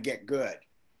trying to get good,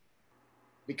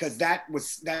 because that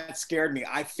scared me.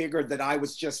 I figured that I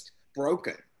was just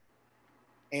broken.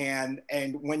 And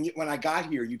when I got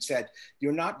here, you said,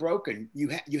 you're not broken,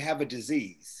 you have a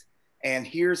disease and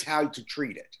here's how to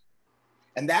treat it.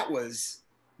 And that was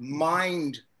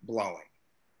mind blowing,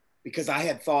 because I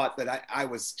had thought that I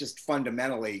was just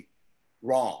fundamentally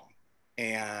wrong.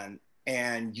 And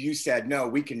you said, no,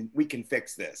 we can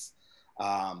fix this.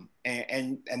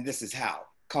 And this is how,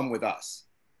 come with us.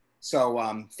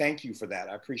 So thank you for that.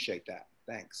 I appreciate that.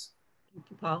 Thanks. Thank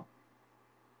you, Paul.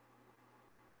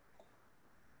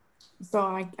 So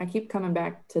I keep coming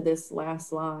back to this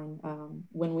last line.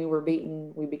 When we were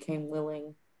beaten, we became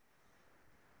willing.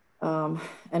 And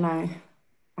I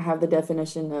have the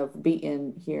definition of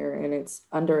beaten here, and it's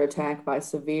under attack by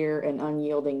severe and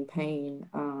unyielding pain.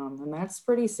 And that's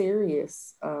pretty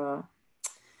serious.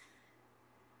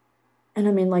 And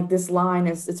I mean, like this line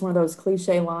is, it's one of those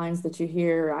cliche lines that you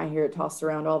hear. I hear it tossed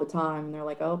around all the time. And they're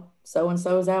like, oh, so and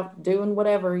so's out doing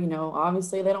whatever, you know,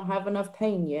 obviously they don't have enough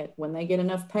pain yet. When they get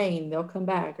enough pain, they'll come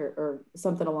back, or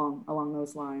something along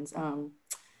those lines.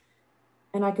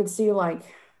 And I could see like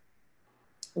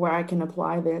where I can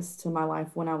apply this to my life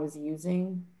when I was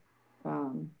using.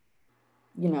 Um,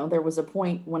 you know, there was a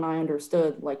point when I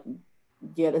understood like,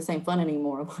 yeah, this ain't fun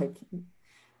anymore. Like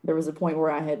there was a point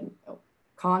where I had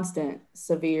constant,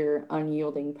 severe,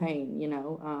 unyielding pain, you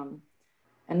know.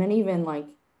 And then even like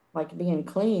being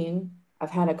clean, I've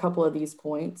had a couple of these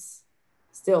points.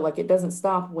 Still, like it doesn't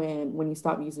stop when you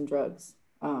stop using drugs.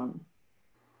 And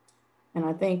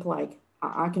I think like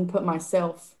I can put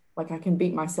myself, like I can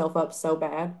beat myself up so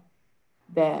bad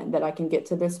that I can get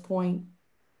to this point.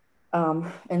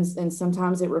 And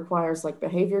sometimes it requires like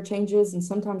behavior changes, and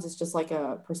sometimes it's just like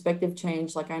a perspective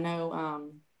change. Like I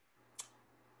know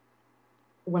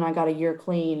when I got a year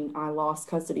clean, I lost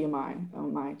custody of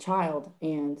my child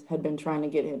and had been trying to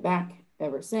get it back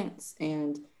ever since.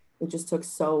 And it just took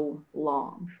so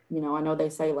long. You know, I know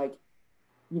they say like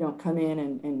you don't come in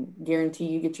and guarantee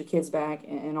you get your kids back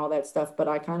and all that stuff, but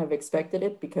I kind of expected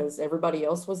it because everybody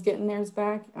else was getting theirs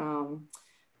back.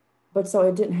 But so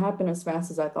it didn't happen as fast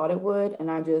as I thought it would.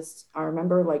 And I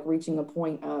remember like reaching a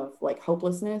point of like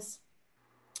hopelessness.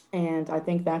 And I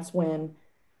think that's when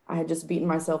I had just beaten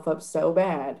myself up so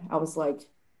bad. I was like,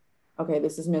 okay,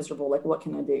 this is miserable. Like, what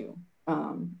can I do?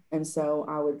 And so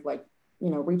I would like, you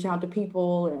know, reach out to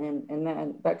people and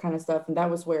that kind of stuff. And that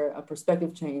was where a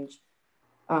perspective change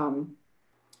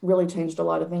really changed a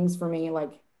lot of things for me.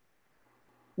 Like,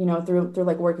 you know, through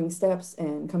like working steps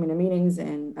and coming to meetings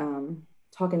and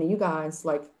talking to you guys,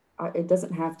 like it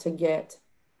doesn't have to get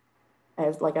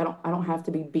as like, I don't have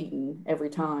to be beaten every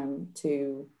time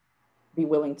to be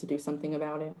willing to do something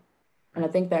about it. And I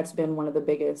think that's been one of the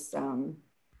biggest, like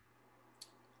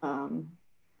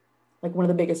one of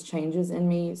the biggest changes in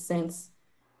me since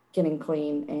getting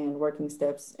clean and working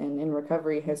steps and in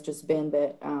recovery has just been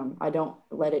that I don't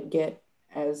let it get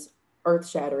as earth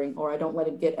shattering, or I don't let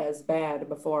it get as bad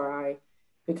before I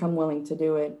become willing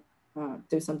to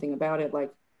do something about it.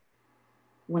 Like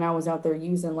when I was out there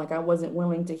using, like I wasn't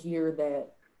willing to hear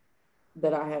that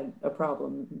I had a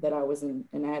problem, that I was an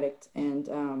addict.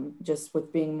 And just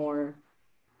with being more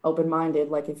open-minded,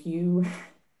 like if you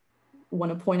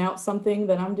want to point out something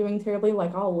that I'm doing terribly,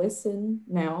 like I'll listen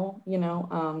now, you know.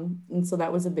 And so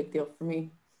that was a big deal for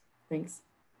me. Thanks.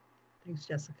 Thanks,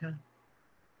 Jessica.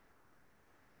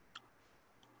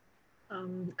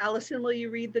 Allison, will you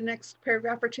read the next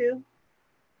paragraph or two?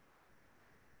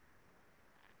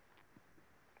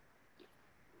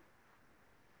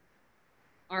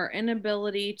 Our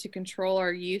inability to control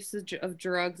our usage of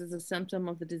drugs is a symptom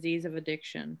of the disease of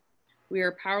addiction. We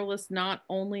are powerless not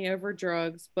only over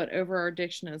drugs, but over our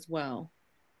addiction as well.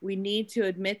 We need to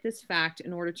admit this fact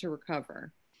in order to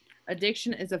recover.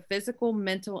 Addiction is a physical,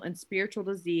 mental, and spiritual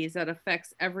disease that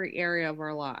affects every area of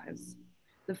our lives.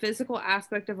 The physical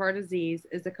aspect of our disease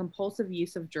is the compulsive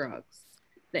use of drugs,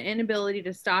 the inability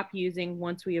to stop using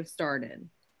once we have started.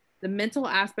 The mental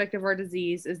aspect of our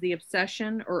disease is the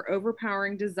obsession or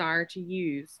overpowering desire to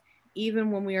use,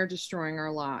 even when we are destroying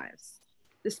our lives.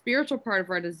 The spiritual part of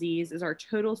our disease is our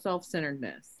total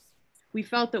self-centeredness. We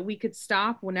felt that we could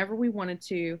stop whenever we wanted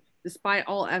to, despite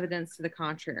all evidence to the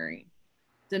contrary.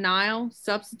 Denial,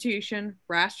 substitution,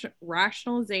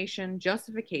 rationalization,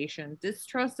 justification,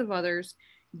 distrust of others,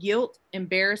 guilt,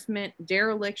 embarrassment,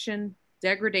 dereliction,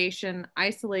 degradation,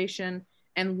 isolation,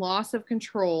 and loss of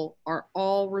control are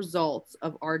all results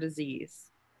of our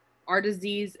disease. Our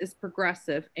disease is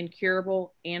progressive,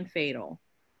 incurable, and fatal.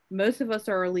 Most of us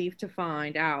are relieved to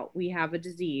find out we have a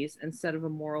disease instead of a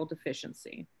moral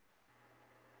deficiency.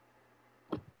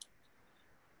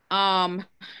 I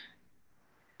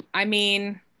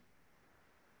mean,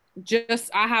 I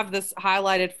have this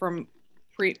highlighted from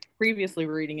previously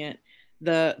reading it.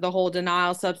 The whole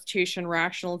denial, substitution,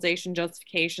 rationalization,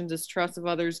 justification, distrust of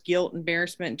others, guilt,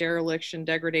 embarrassment, dereliction,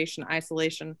 degradation,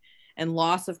 isolation, and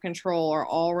loss of control are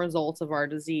all results of our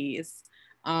disease.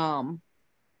 And,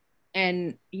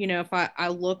 you know, if I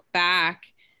look back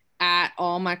at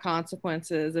all my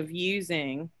consequences of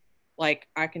using, like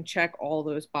I can check all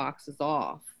those boxes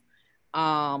off.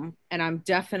 And I'm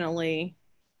definitely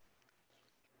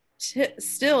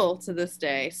still to this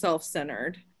day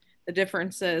self-centered. The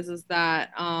difference is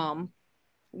that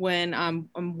when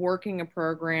I'm working a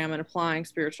program and applying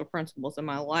spiritual principles in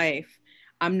my life,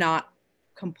 I'm not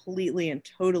completely and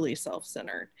totally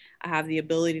self-centered. I have the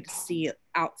ability to see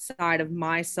outside of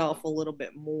myself a little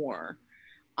bit more.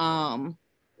 But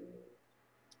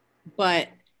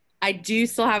I do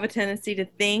still have a tendency to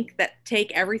think that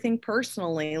take everything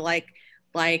personally, and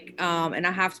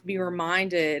I have to be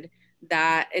reminded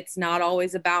that it's not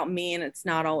always about me and it's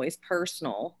not always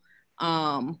personal.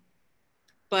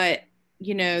 But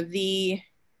you know, the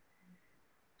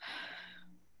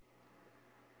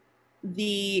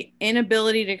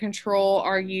inability to control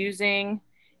our using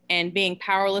and being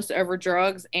powerless over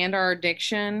drugs and our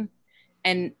addiction,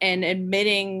 and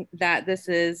admitting that this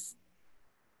is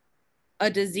a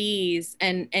disease,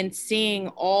 and seeing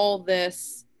all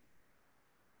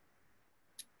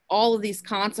of these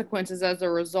consequences as a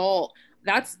result.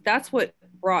 That's what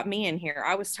brought me in here.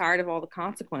 I was tired of all the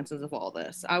consequences of all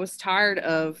this. I was tired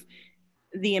of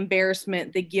the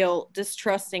embarrassment, the guilt,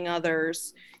 distrusting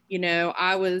others. You know,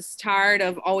 I was tired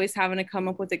of always having to come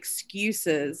up with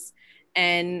excuses,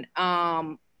 and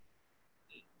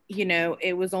you know,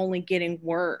 it was only getting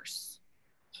worse.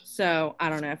 So I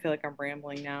don't know, I feel like I'm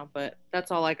rambling now, but that's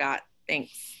all I got.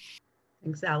 Thanks.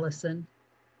 Thanks, Allison.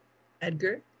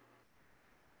 Edgar?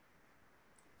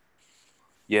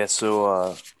 Yeah,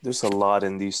 so there's a lot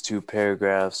in these two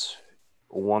paragraphs.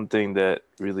 One thing that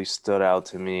really stood out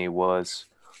to me was,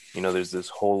 there's this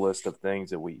whole list of things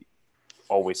that we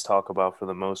always talk about for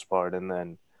the most part, and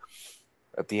then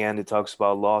at the end it talks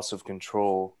about loss of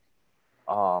control.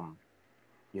 Um,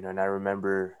 and I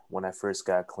remember when I first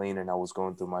got clean and I was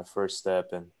going through my first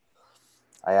step, and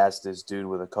I asked this dude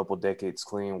with a couple decades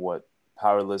clean what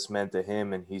powerless meant to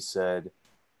him, and he said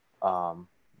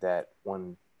that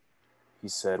when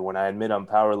I admit I'm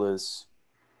powerless,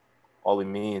 all it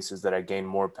means is that I gain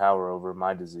more power over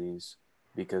my disease,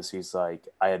 because he's like,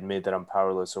 I admit that I'm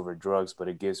powerless over drugs, but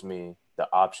it gives me the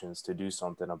options to do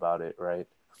something about it, right?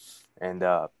 And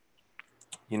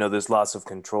this loss of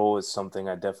control is something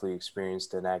I definitely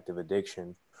experienced in active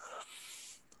addiction.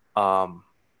 But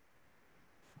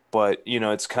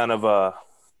it's kind of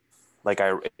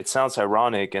it sounds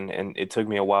ironic, and it took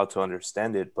me a while to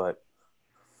understand it, but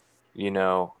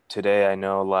today I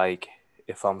know, like,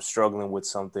 if I'm struggling with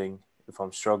something, if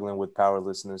I'm struggling with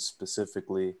powerlessness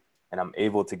specifically, and I'm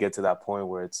able to get to that point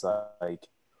where it's like,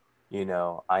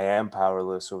 I am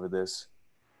powerless over this.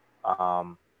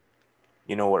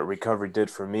 What recovery did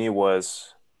for me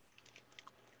was,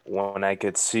 when I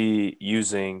could see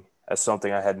using as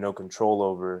something I had no control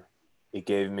over, it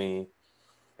gave me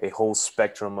a whole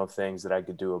spectrum of things that I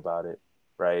could do about it,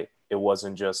 right? It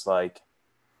wasn't just like,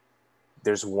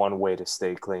 there's one way to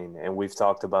stay clean. And we've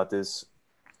talked about this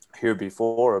here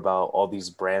before, about all these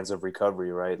brands of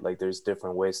recovery, right? Like, there's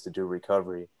different ways to do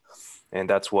recovery. And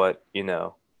that's what,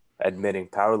 admitting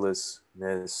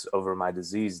powerlessness over my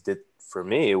disease did for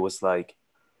me. It was like,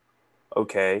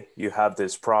 okay, you have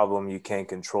this problem, you can't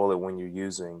control it when you're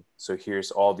using. So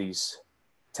here's all these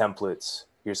templates,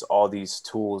 here's all these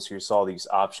tools, here's all these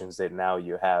options that now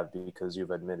you have because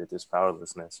you've admitted this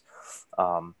powerlessness.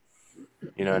 And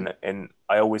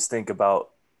I always think about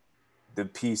the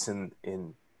piece in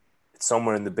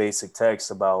somewhere in the basic text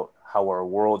about how our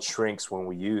world shrinks when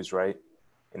we use, right?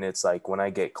 And it's like, when I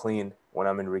get clean, when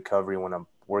I'm in recovery, when I'm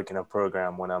working a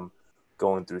program, when I'm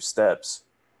going through steps,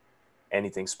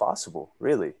 anything's possible,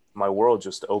 really. My world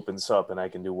just opens up and I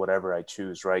can do whatever I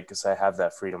choose, right? Because I have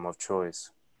that freedom of choice,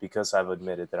 because I've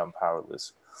admitted that I'm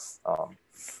powerless.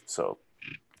 So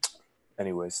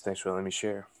anyways, thanks for letting me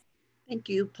share. Thank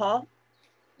you. Paul?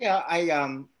 Yeah,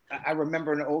 I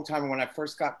remember an old time when I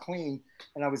first got clean,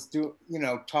 and I was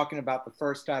talking about the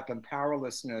first step and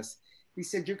powerlessness. He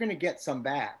said, you're going to get some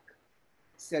back.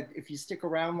 He said, if you stick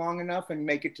around long enough and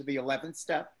make it to the 11th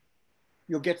step,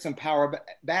 you'll get some power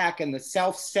back. And the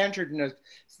self-centeredness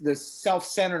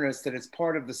that is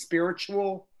part of the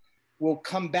spiritual will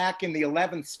come back in the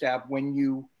 11th step when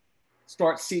you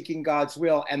start seeking God's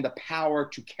will and the power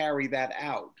to carry that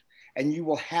out. And you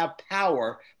will have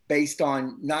power based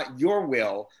on not your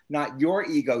will, not your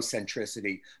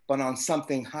egocentricity, but on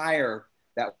something higher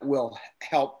that will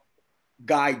help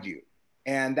guide you.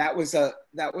 And that was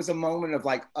a moment of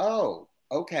like, oh,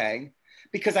 okay.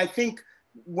 Because I think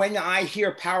when I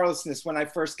hear powerlessness, when I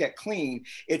first get clean,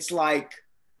 it's like,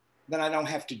 then I don't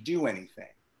have to do anything.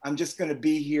 I'm just going to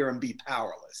be here and be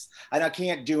powerless. And I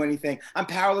can't do anything. I'm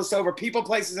powerless over people,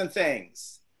 places, and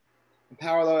things. I'm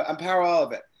powerless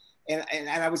of it. And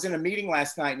I was in a meeting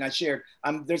last night, and I shared,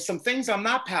 there's some things I'm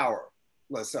not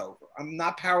powerless over. I'm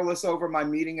not powerless over my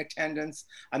meeting attendance.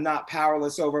 I'm not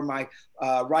powerless over my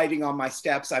writing on my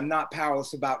steps. I'm not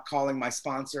powerless about calling my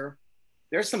sponsor.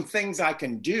 There's some things I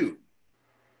can do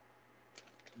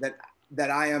that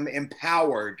I am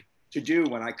empowered to do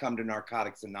when I come to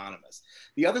Narcotics Anonymous.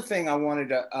 The other thing I wanted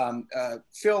to,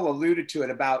 Phil alluded to it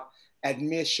about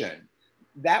admission.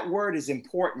 that word is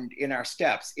important in our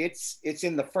steps. It's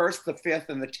in the first, the fifth,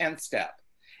 and the 10th step.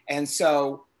 And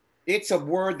so it's a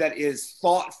word that is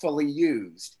thoughtfully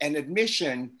used. And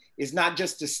admission is not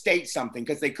just to state something,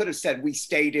 because they could have said we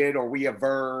stated or we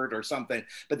averred or something,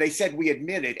 but they said we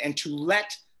admitted. And to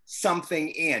let something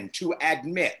in, to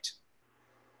admit,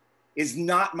 is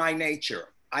not my nature.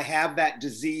 I have that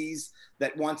disease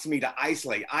that wants me to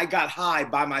isolate. I got high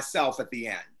by myself at the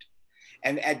end.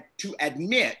 And to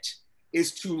admit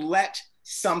is to let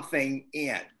something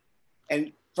in.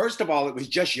 And first of all, it was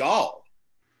just y'all,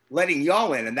 letting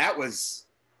y'all in. And that was,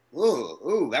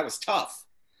 that was tough.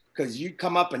 Because you'd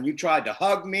come up and you tried to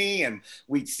hug me, and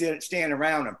we'd stand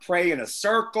around and pray in a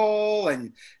circle,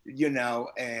 and,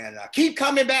 and keep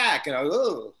coming back. And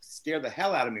scare the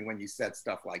hell out of me when you said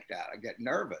stuff like that. I get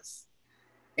nervous.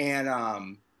 And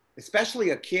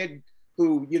especially a kid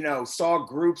who, saw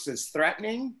groups as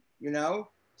threatening,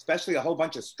 especially a whole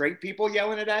bunch of straight people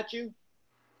yelling it at you.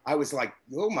 I was like,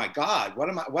 oh my God,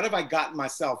 what have I gotten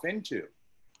myself into?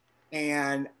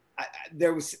 And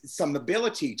there was some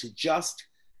ability to just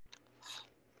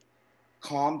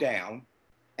calm down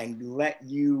and let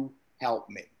you help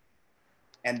me.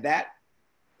 And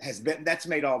that's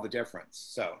made all the difference.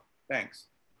 So thanks.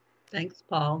 Thanks,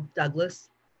 Paul. Douglas?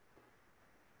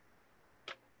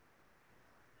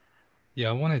 Yeah,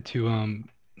 I wanted to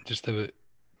just to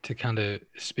kind of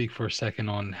speak for a second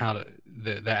on how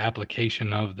the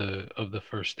application of the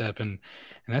first step, and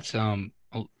that's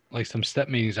like some step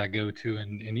meetings I go to,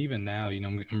 and even now,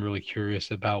 I'm really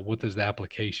curious about what does the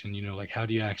application, like how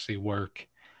do you actually work,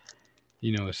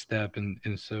 a step, and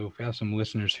so if we have some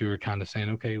listeners who are kind of saying,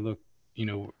 okay, look,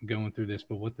 going through this,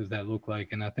 but what does that look like?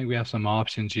 And I think we have some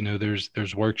options. There's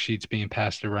worksheets being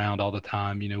passed around all the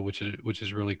time, which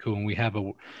is really cool, and we have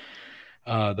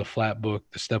the flat book,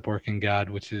 the step working guide,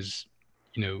 which is,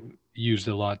 used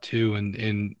a lot too. And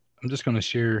I'm just going to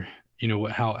share,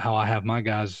 how I have my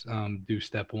guys do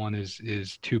step one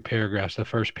is 2 paragraphs. The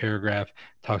first paragraph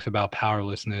talks about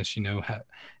powerlessness,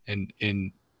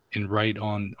 and write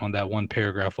on that one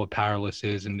paragraph what powerless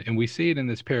is. And we see it in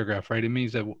this paragraph, right? It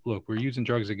means that, look, we're using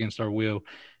drugs against our will.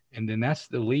 And then that's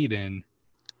the lead in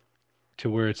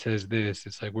to where it says this.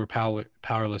 It's like we're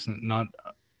powerless, not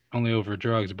only over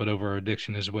drugs, but over our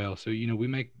addiction as well. So, we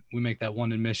make that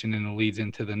one admission and it leads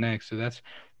into the next. So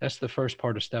that's the first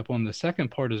part of step one. The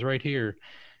second part is right here.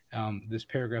 This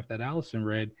paragraph that Allison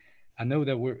read. I know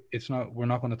that we're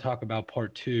not going to talk about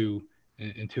part 2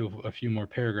 until a few more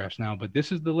paragraphs now, but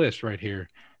this is the list right here,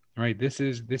 right? This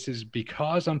is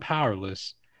because I'm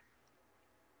powerless.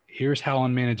 Here's how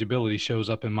unmanageability shows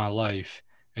up in my life.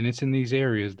 And it's in these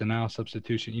areas, denial,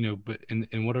 substitution, but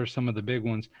and what are some of the big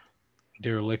ones?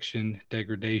 Dereliction,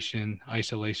 degradation,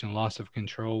 isolation, loss of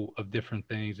control of different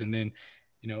things. And then,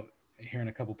 here in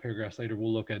a couple paragraphs later,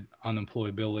 we'll look at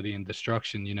unemployability and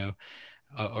destruction,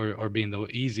 or being the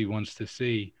easy ones to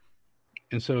see.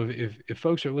 And so if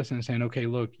folks are listening and saying, okay,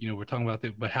 look, we're talking about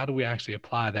that, but how do we actually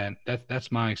apply that?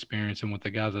 That's my experience. And with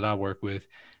the guys that I work with,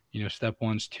 step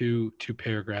one's two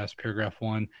paragraphs. Paragraph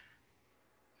 1,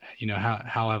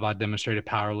 how have I demonstrated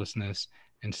powerlessness?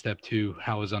 And step 2,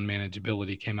 how has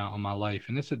unmanageability came out in my life?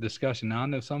 And it's a discussion. Now, I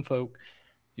know some folk,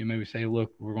 you maybe say,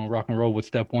 look, we're going to rock and roll with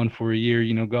step 1 for a year,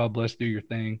 God bless, do your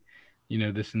thing,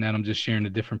 this and that. I'm just sharing a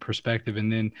different perspective.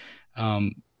 And then,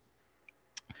 and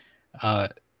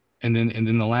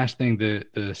then the last thing,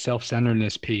 the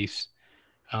self-centeredness piece,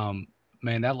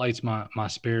 man, that lights my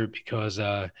spirit because,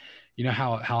 how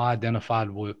I identified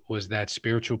was that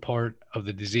spiritual part of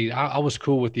the disease. I was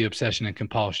cool with the obsession and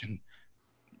compulsion.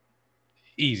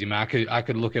 Easy, man. I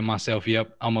could look at myself.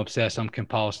 Yep, I'm obsessed. I'm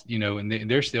compulsed.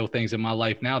 And there's still things in my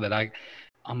life now that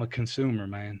I'm a consumer,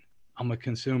 man. I'm a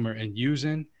consumer, and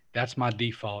using, that's my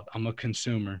default. I'm a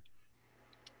consumer.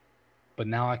 But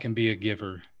now I can be a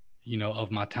giver,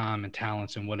 of my time and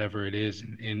talents and whatever it is.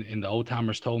 And the old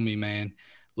timers told me, man,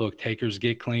 look, takers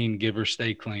get clean, givers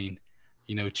stay clean.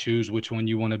 Choose which one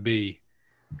you want to be.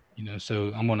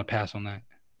 So I'm going to pass on that.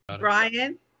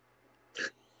 Brian?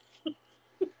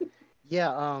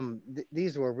 Yeah,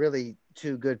 these were really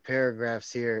 2 good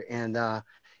paragraphs here. And,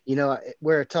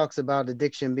 where it talks about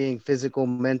addiction being physical,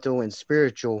 mental, and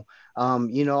spiritual,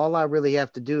 all I really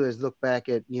have to do is look back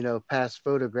at, past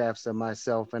photographs of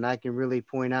myself, and I can really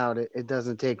point out it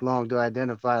doesn't take long to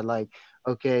identify, like,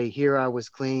 okay, here I was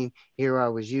clean, here I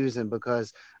was using,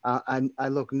 because I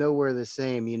look nowhere the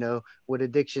same. What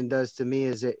addiction does to me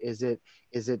is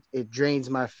it drains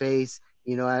my face.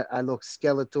 I look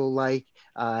skeletal like.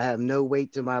 I have no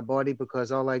weight to my body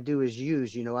because all I do is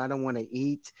use. I don't want to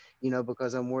eat,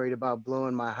 because I'm worried about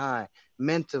blowing my high.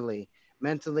 Mentally,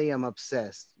 Mentally, I'm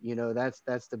obsessed.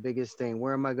 That's the biggest thing.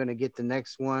 Where am I going to get the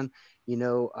next one?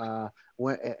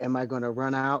 When am I going to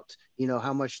run out?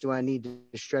 How much do I need to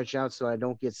stretch out so I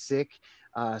don't get sick?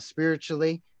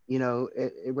 Spiritually,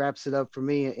 it wraps it up for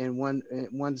me in one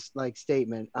like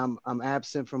statement. I'm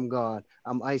absent from God.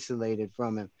 I'm isolated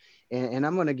from Him, and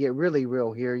I'm going to get really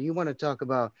real here. You want to talk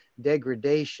about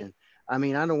degradation? I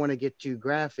mean, I don't want to get too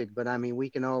graphic, but I mean, we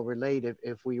can all relate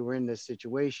if we were in this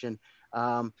situation.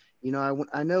 Um,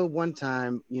 I know one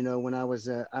time, when I was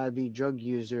a IV drug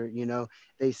user,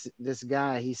 this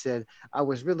guy, he said, I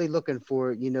was really looking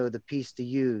for, the piece to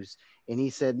use. And he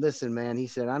said, listen, man, he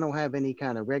said, I don't have any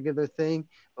kind of regular thing,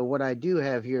 but what I do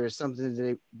have here is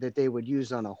something that they would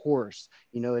use on a horse.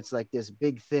 It's like this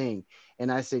big thing. And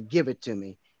I said, give it to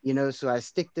me. So I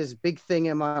stick this big thing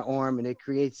in my arm and it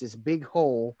creates this big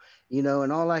hole,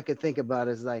 and all I could think about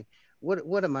is like,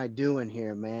 what am I doing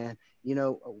here, man?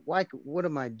 What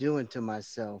am I doing to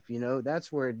myself?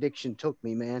 That's where addiction took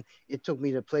me, man. It took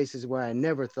me to places where I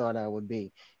never thought I would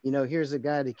be. Here's a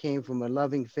guy that came from a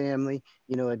loving family,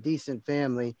 a decent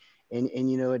family. And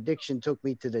addiction took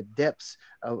me to the depths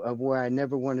of where I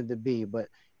never wanted to be. But,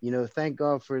 thank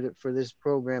God for this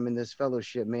program and this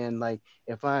fellowship, man. Like,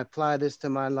 if I apply this to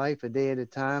my life a day at a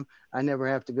time, I never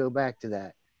have to go back to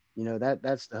that.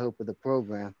 That's the hope of the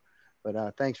program.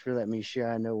 But thanks for letting me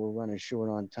share. I know we're running short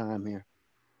on time here.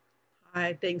 All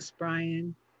right, thanks,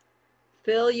 Brian.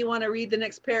 Phil, you want to read the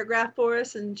next paragraph for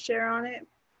us and share on it?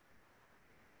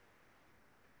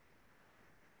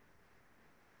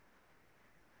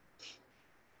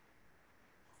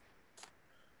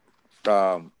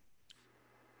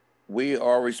 We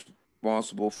are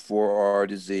responsible for our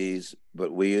disease,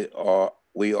 but we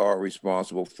are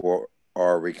responsible for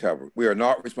our recovery. We are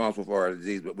not responsible for our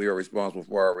disease, but we are responsible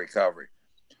for our recovery.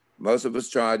 Most of us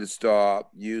tried to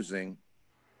stop using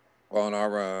on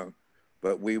our own,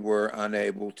 but we were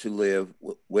unable to live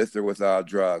with or without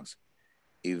drugs.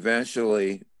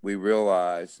 Eventually, we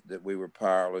realized that we were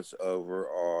powerless over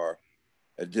our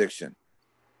addiction.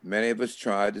 Many of us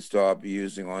tried to stop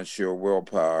using on sheer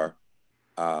willpower.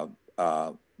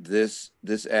 This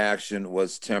action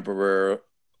was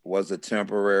a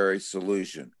temporary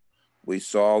solution. We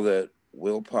saw that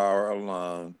willpower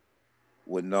alone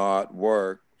would not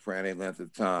work for any length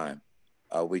of time.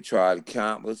 We tried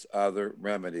countless other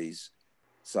remedies: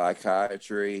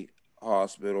 psychiatry,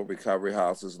 hospital, recovery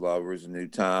houses, lovers, new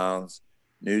towns,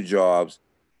 new jobs.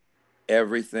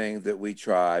 Everything that we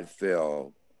tried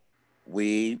failed.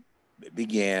 We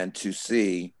began to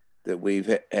see that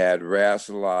we've had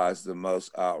rationalized the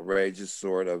most outrageous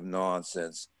sort of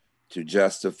nonsense to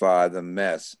justify the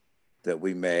mess that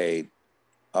we made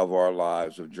of our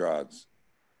lives of drugs.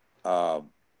 Real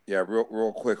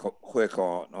quick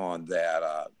on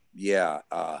that.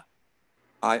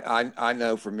 I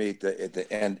know for me at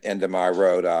the end of my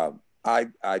road,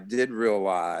 I did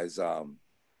realize I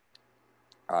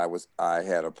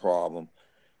had a problem,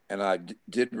 and I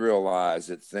did realize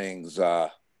that things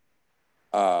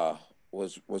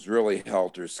was really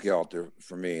helter skelter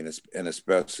for me, and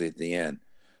especially at the end.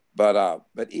 But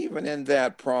even in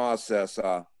that process,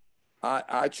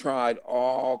 I tried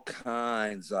all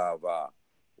kinds of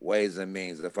ways and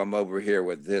means. If I'm over here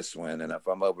with this one, and if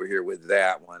I'm over here with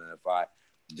that one, and if I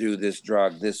do this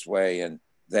drug this way and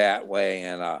that way,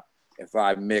 and if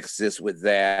I mix this with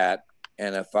that,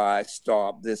 and if I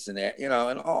stop this and that, and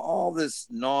all this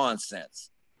nonsense,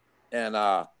 and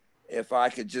if I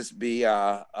could just be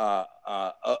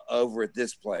over at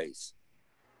this place,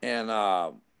 and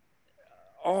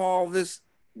all this,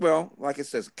 well, like it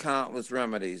says, countless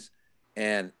remedies,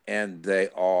 and they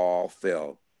all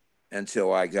failed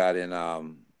until I got in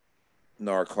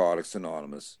Narcotics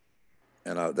Anonymous,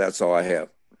 and that's all I have.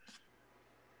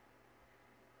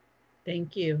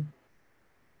 Thank you.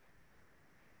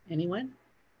 Anyone?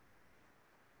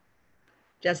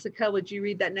 Jessica, would you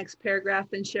read that next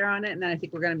paragraph and share on it? And then I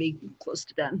think we're going to be close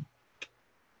to done.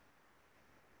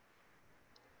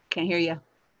 Can't hear you.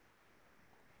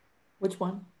 Which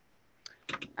one?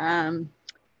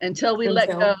 Until we let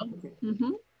go.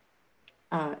 Mm-hmm.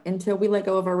 Until we let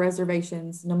go of our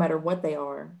reservations, no matter what they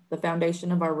are, the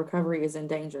foundation of our recovery is in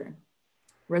danger.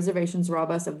 Reservations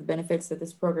rob us of the benefits that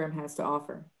this program has to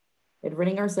offer. In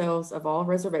ridding ourselves of all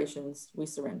reservations, we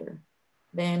surrender.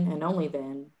 Then and only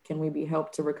then can we be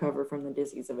helped to recover from the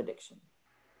disease of addiction.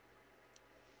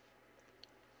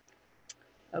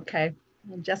 Okay,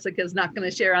 well, Jessica's not going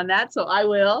to share on that, so I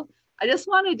will. I just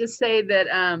wanted to say that,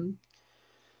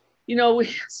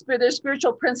 there's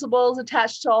spiritual principles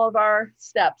attached to all of our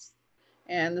steps.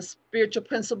 And the spiritual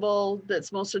principle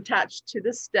that's most attached to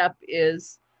this step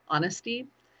is honesty.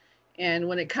 And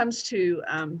when it comes to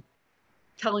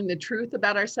telling the truth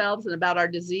about ourselves and about our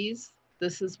disease,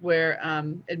 this is where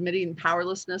admitting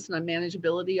powerlessness and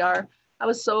unmanageability are. I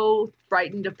was so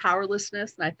frightened of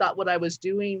powerlessness, and I thought what I was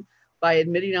doing by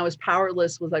admitting I was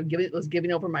powerless was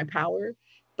giving over my power.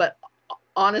 But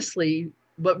honestly,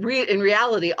 in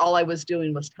reality, all I was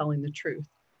doing was telling the truth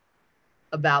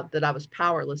about that I was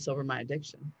powerless over my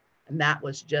addiction. And that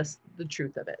was just the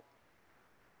truth of it.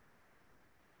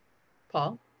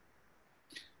 Paul?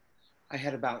 I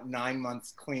had about 9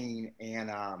 months clean, and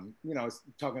you know, I was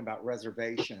talking about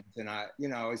reservations, and I, you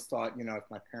know, I always thought, you know, if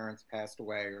my parents passed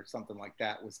away or something like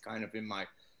that was kind of in my,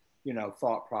 you know,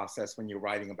 thought process when you're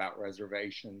writing about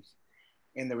reservations.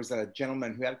 And there was a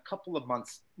gentleman who had a couple of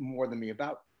months more than me,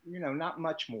 about, you know, not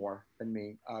much more than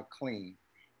me, clean.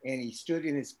 And he stood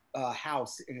in his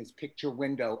house in his picture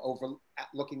window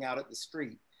looking out at the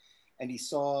street, and he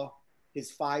saw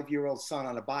his 5-year-old son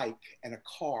on a bike and a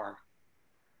car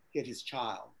hit his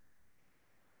child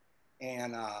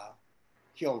and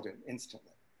killed him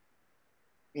instantly.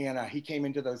 And he came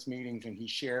into those meetings and he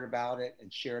shared about it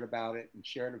and shared about it and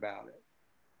shared about it.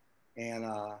 And,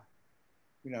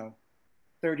 you know,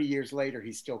 30 years later,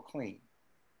 he's still clean.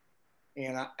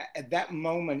 And at that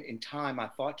moment in time, I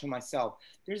thought to myself,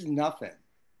 there's nothing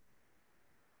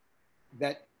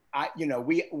that you know,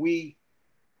 we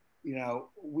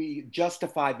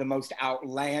justify the most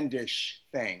outlandish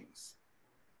things.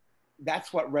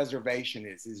 That's what reservation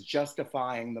is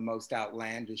justifying the most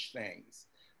outlandish things.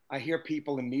 I hear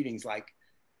people in meetings like,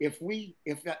 if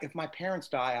my parents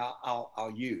die,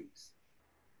 I'll use.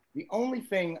 The only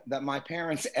thing that my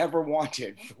parents ever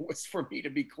wanted was for me to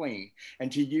be clean,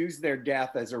 and to use their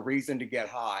death as a reason to get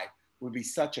high would be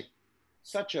such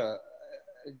a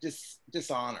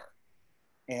dishonor.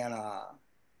 And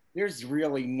there's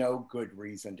really no good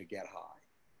reason to get high.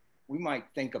 We might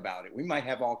think about it. We might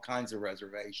have all kinds of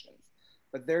reservations,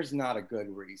 but there's not a good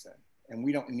reason. And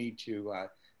we don't need to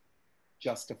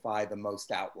justify the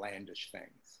most outlandish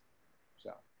things.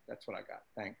 So that's what I got.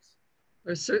 Thanks.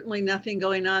 There's certainly nothing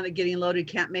going on that getting loaded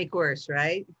can't make worse,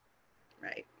 right?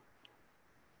 Right.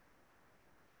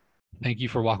 Thank you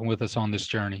for walking with us on this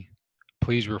journey.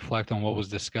 Please reflect on what was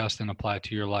discussed and apply it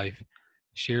to your life.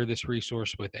 Share this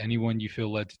resource with anyone you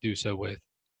feel led to do so with.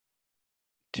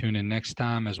 Tune in next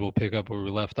time as we'll pick up where we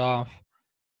left off.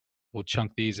 We'll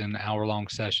chunk these in hour-long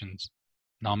sessions.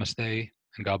 Namaste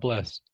and God bless.